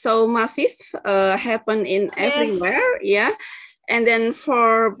development is so massive, happen in everywhere. Yeah, and then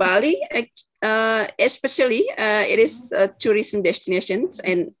for Bali, especially, it is a tourism destinations,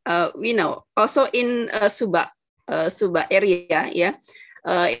 and we know also in Subak area. Yeah,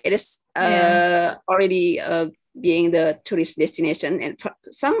 it is already being the tourist destination, and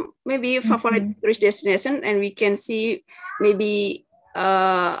some maybe favorite tourist destination, and we can see maybe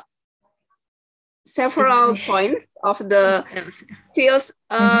several points of the fields,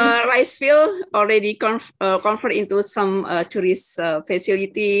 rice field already convert into some tourist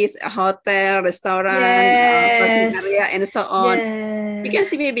facilities, a hotel, restaurant, parking area, and so on. You can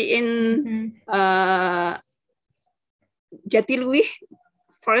see maybe in Jatiluwih,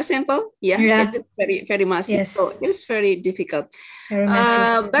 for example, it is very, very massive. So it's very difficult. Very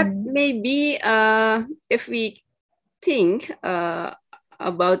massive. But maybe if we think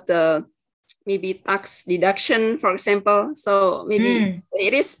about the maybe tax deduction, for example, so maybe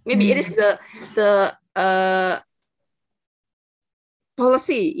it is the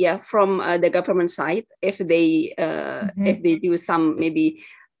policy, from the government side, if they do some maybe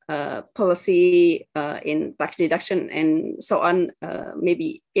policy in tax deduction and so on,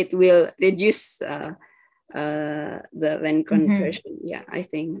 maybe it will reduce the land conversion. I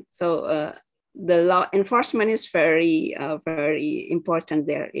think so. The law enforcement is very important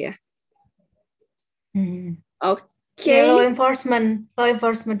there. Okay. Law enforcement.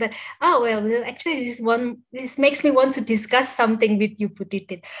 But actually, this makes me want to discuss something with you,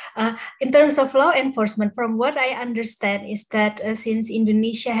 Putitin. In terms of law enforcement, from what I understand is that since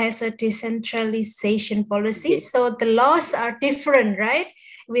Indonesia has a decentralization policy, so the laws are different, right?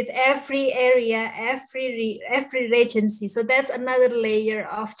 With every area, every regency. So that's another layer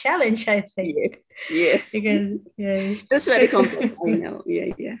of challenge, I think. Yes. Because that's very complex. I know.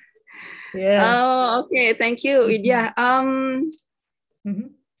 Yeah. Oh, okay. Thank you, Widya.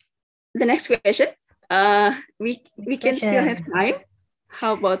 The next question. We can still have time.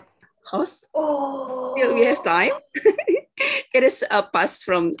 How about host? Still we have time. It is a pass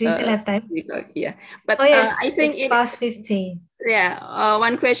from. Do you still have time? Yeah, but I think it's past 15. Yeah,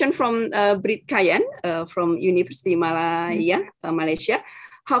 one question from Brit Kayan from University Malaya, Malaysia.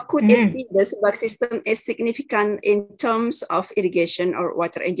 How could it be the Subak system is significant in terms of irrigation or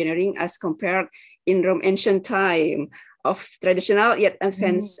water engineering as compared in Rome ancient time of traditional yet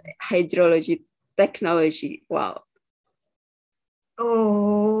advanced hydrology technology? Wow.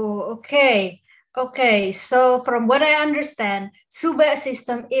 Oh, okay. So from what I understand, Subak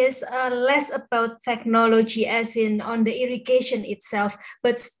system is less about technology as in on the irrigation itself,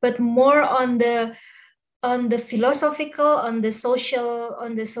 but more on the philosophical, on the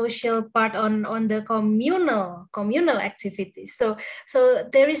social part, on the communal activities. So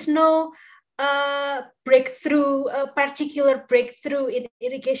there is no particular breakthrough in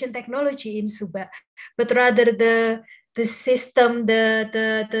irrigation technology in Subak, but rather the system,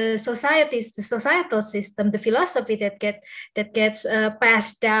 the societal system, the philosophy that gets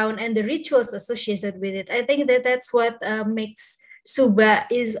passed down, and the rituals associated with it. I think that's what makes Subak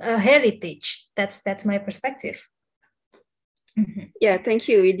is a heritage. That's my perspective. Yeah, thank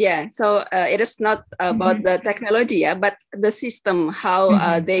you, Widya. So it is not about the technology, but the system,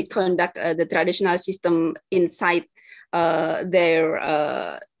 how they conduct the traditional system inside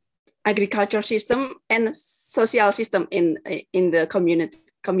their agriculture system and social system in the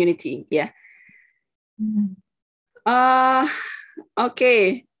community. Yeah.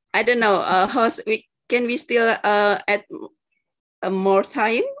 Okay. I don't know. Host, can we still add more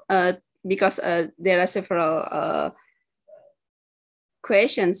time because there are several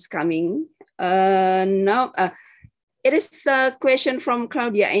questions coming. Now, it is a question from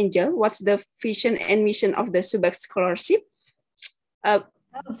Claudia Angel. What's the vision and mission of the Subak Scholarship? Actually,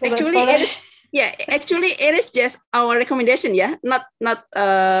 it is just our recommendation. Yeah, not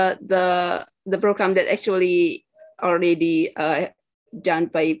the program that actually already done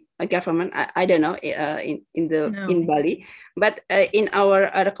by a government. I don't know in Bali, but in our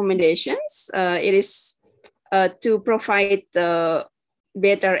recommendations, it is to provide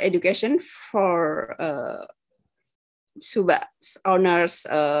better education for Subak owners'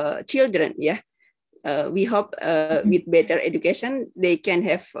 children. Yeah, we hope with better education they can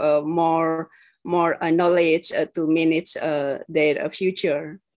have more knowledge to manage their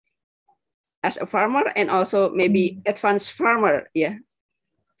future as a farmer, and also maybe advanced farmer. Yeah,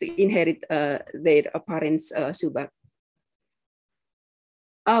 to inherit their parents' Subak.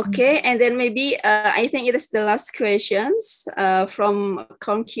 Okay, and then maybe I think it is the last questions from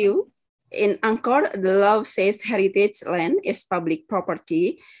Conq. In Angkor, the law says heritage land is public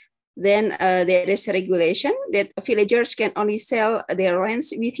property. Then there is a regulation that villagers can only sell their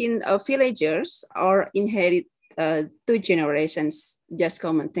lands within villagers or inherit 2 generations. Just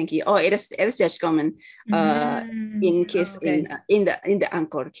common. Thank you. Oh, it is just common in case in the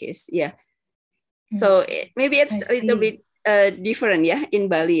Angkor case. Yeah. So maybe it's a little bit different, yeah, in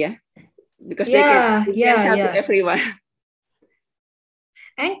Bali, yeah, because they can sell to everyone.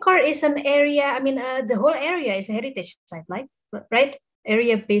 Angkor is an area. I mean, the whole area is a heritage site, like right?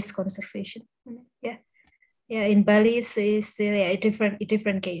 Area-based conservation. Yeah. In Bali is still a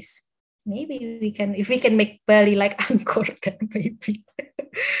different case. Maybe we can, if we can make Bali like Angkor, then maybe.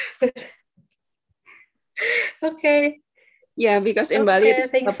 Okay. Yeah, because in Bali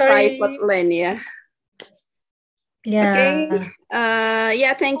it's a private land, yeah. Yeah. Okay.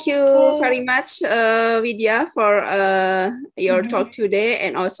 Yeah, thank you very much, Widya, for your talk today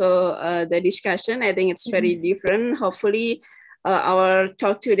and also the discussion. I think it's very different. Hopefully, our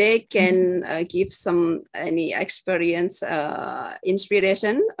talk today can give any experience,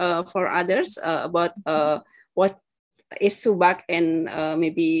 inspiration for others about what is Subak and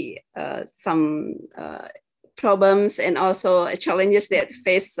maybe some problems and also challenges that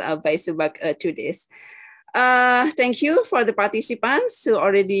faced by Subak today. Thank you for the participants who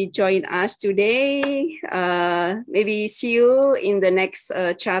already joined us today. Maybe see you in the next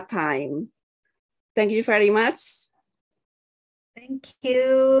chat time. Thank you very much. Thank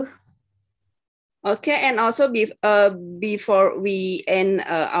you. Okay, and also before we end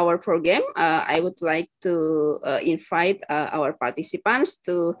our program, I would like to invite our participants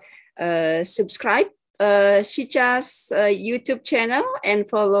to subscribe SEACHA's YouTube channel and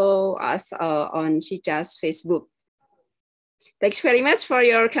follow us on SEACHA's Facebook. Thanks very much for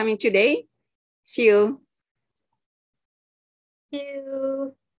your coming today. See you. See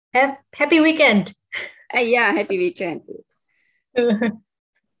you. Happy weekend. Yeah, happy weekend.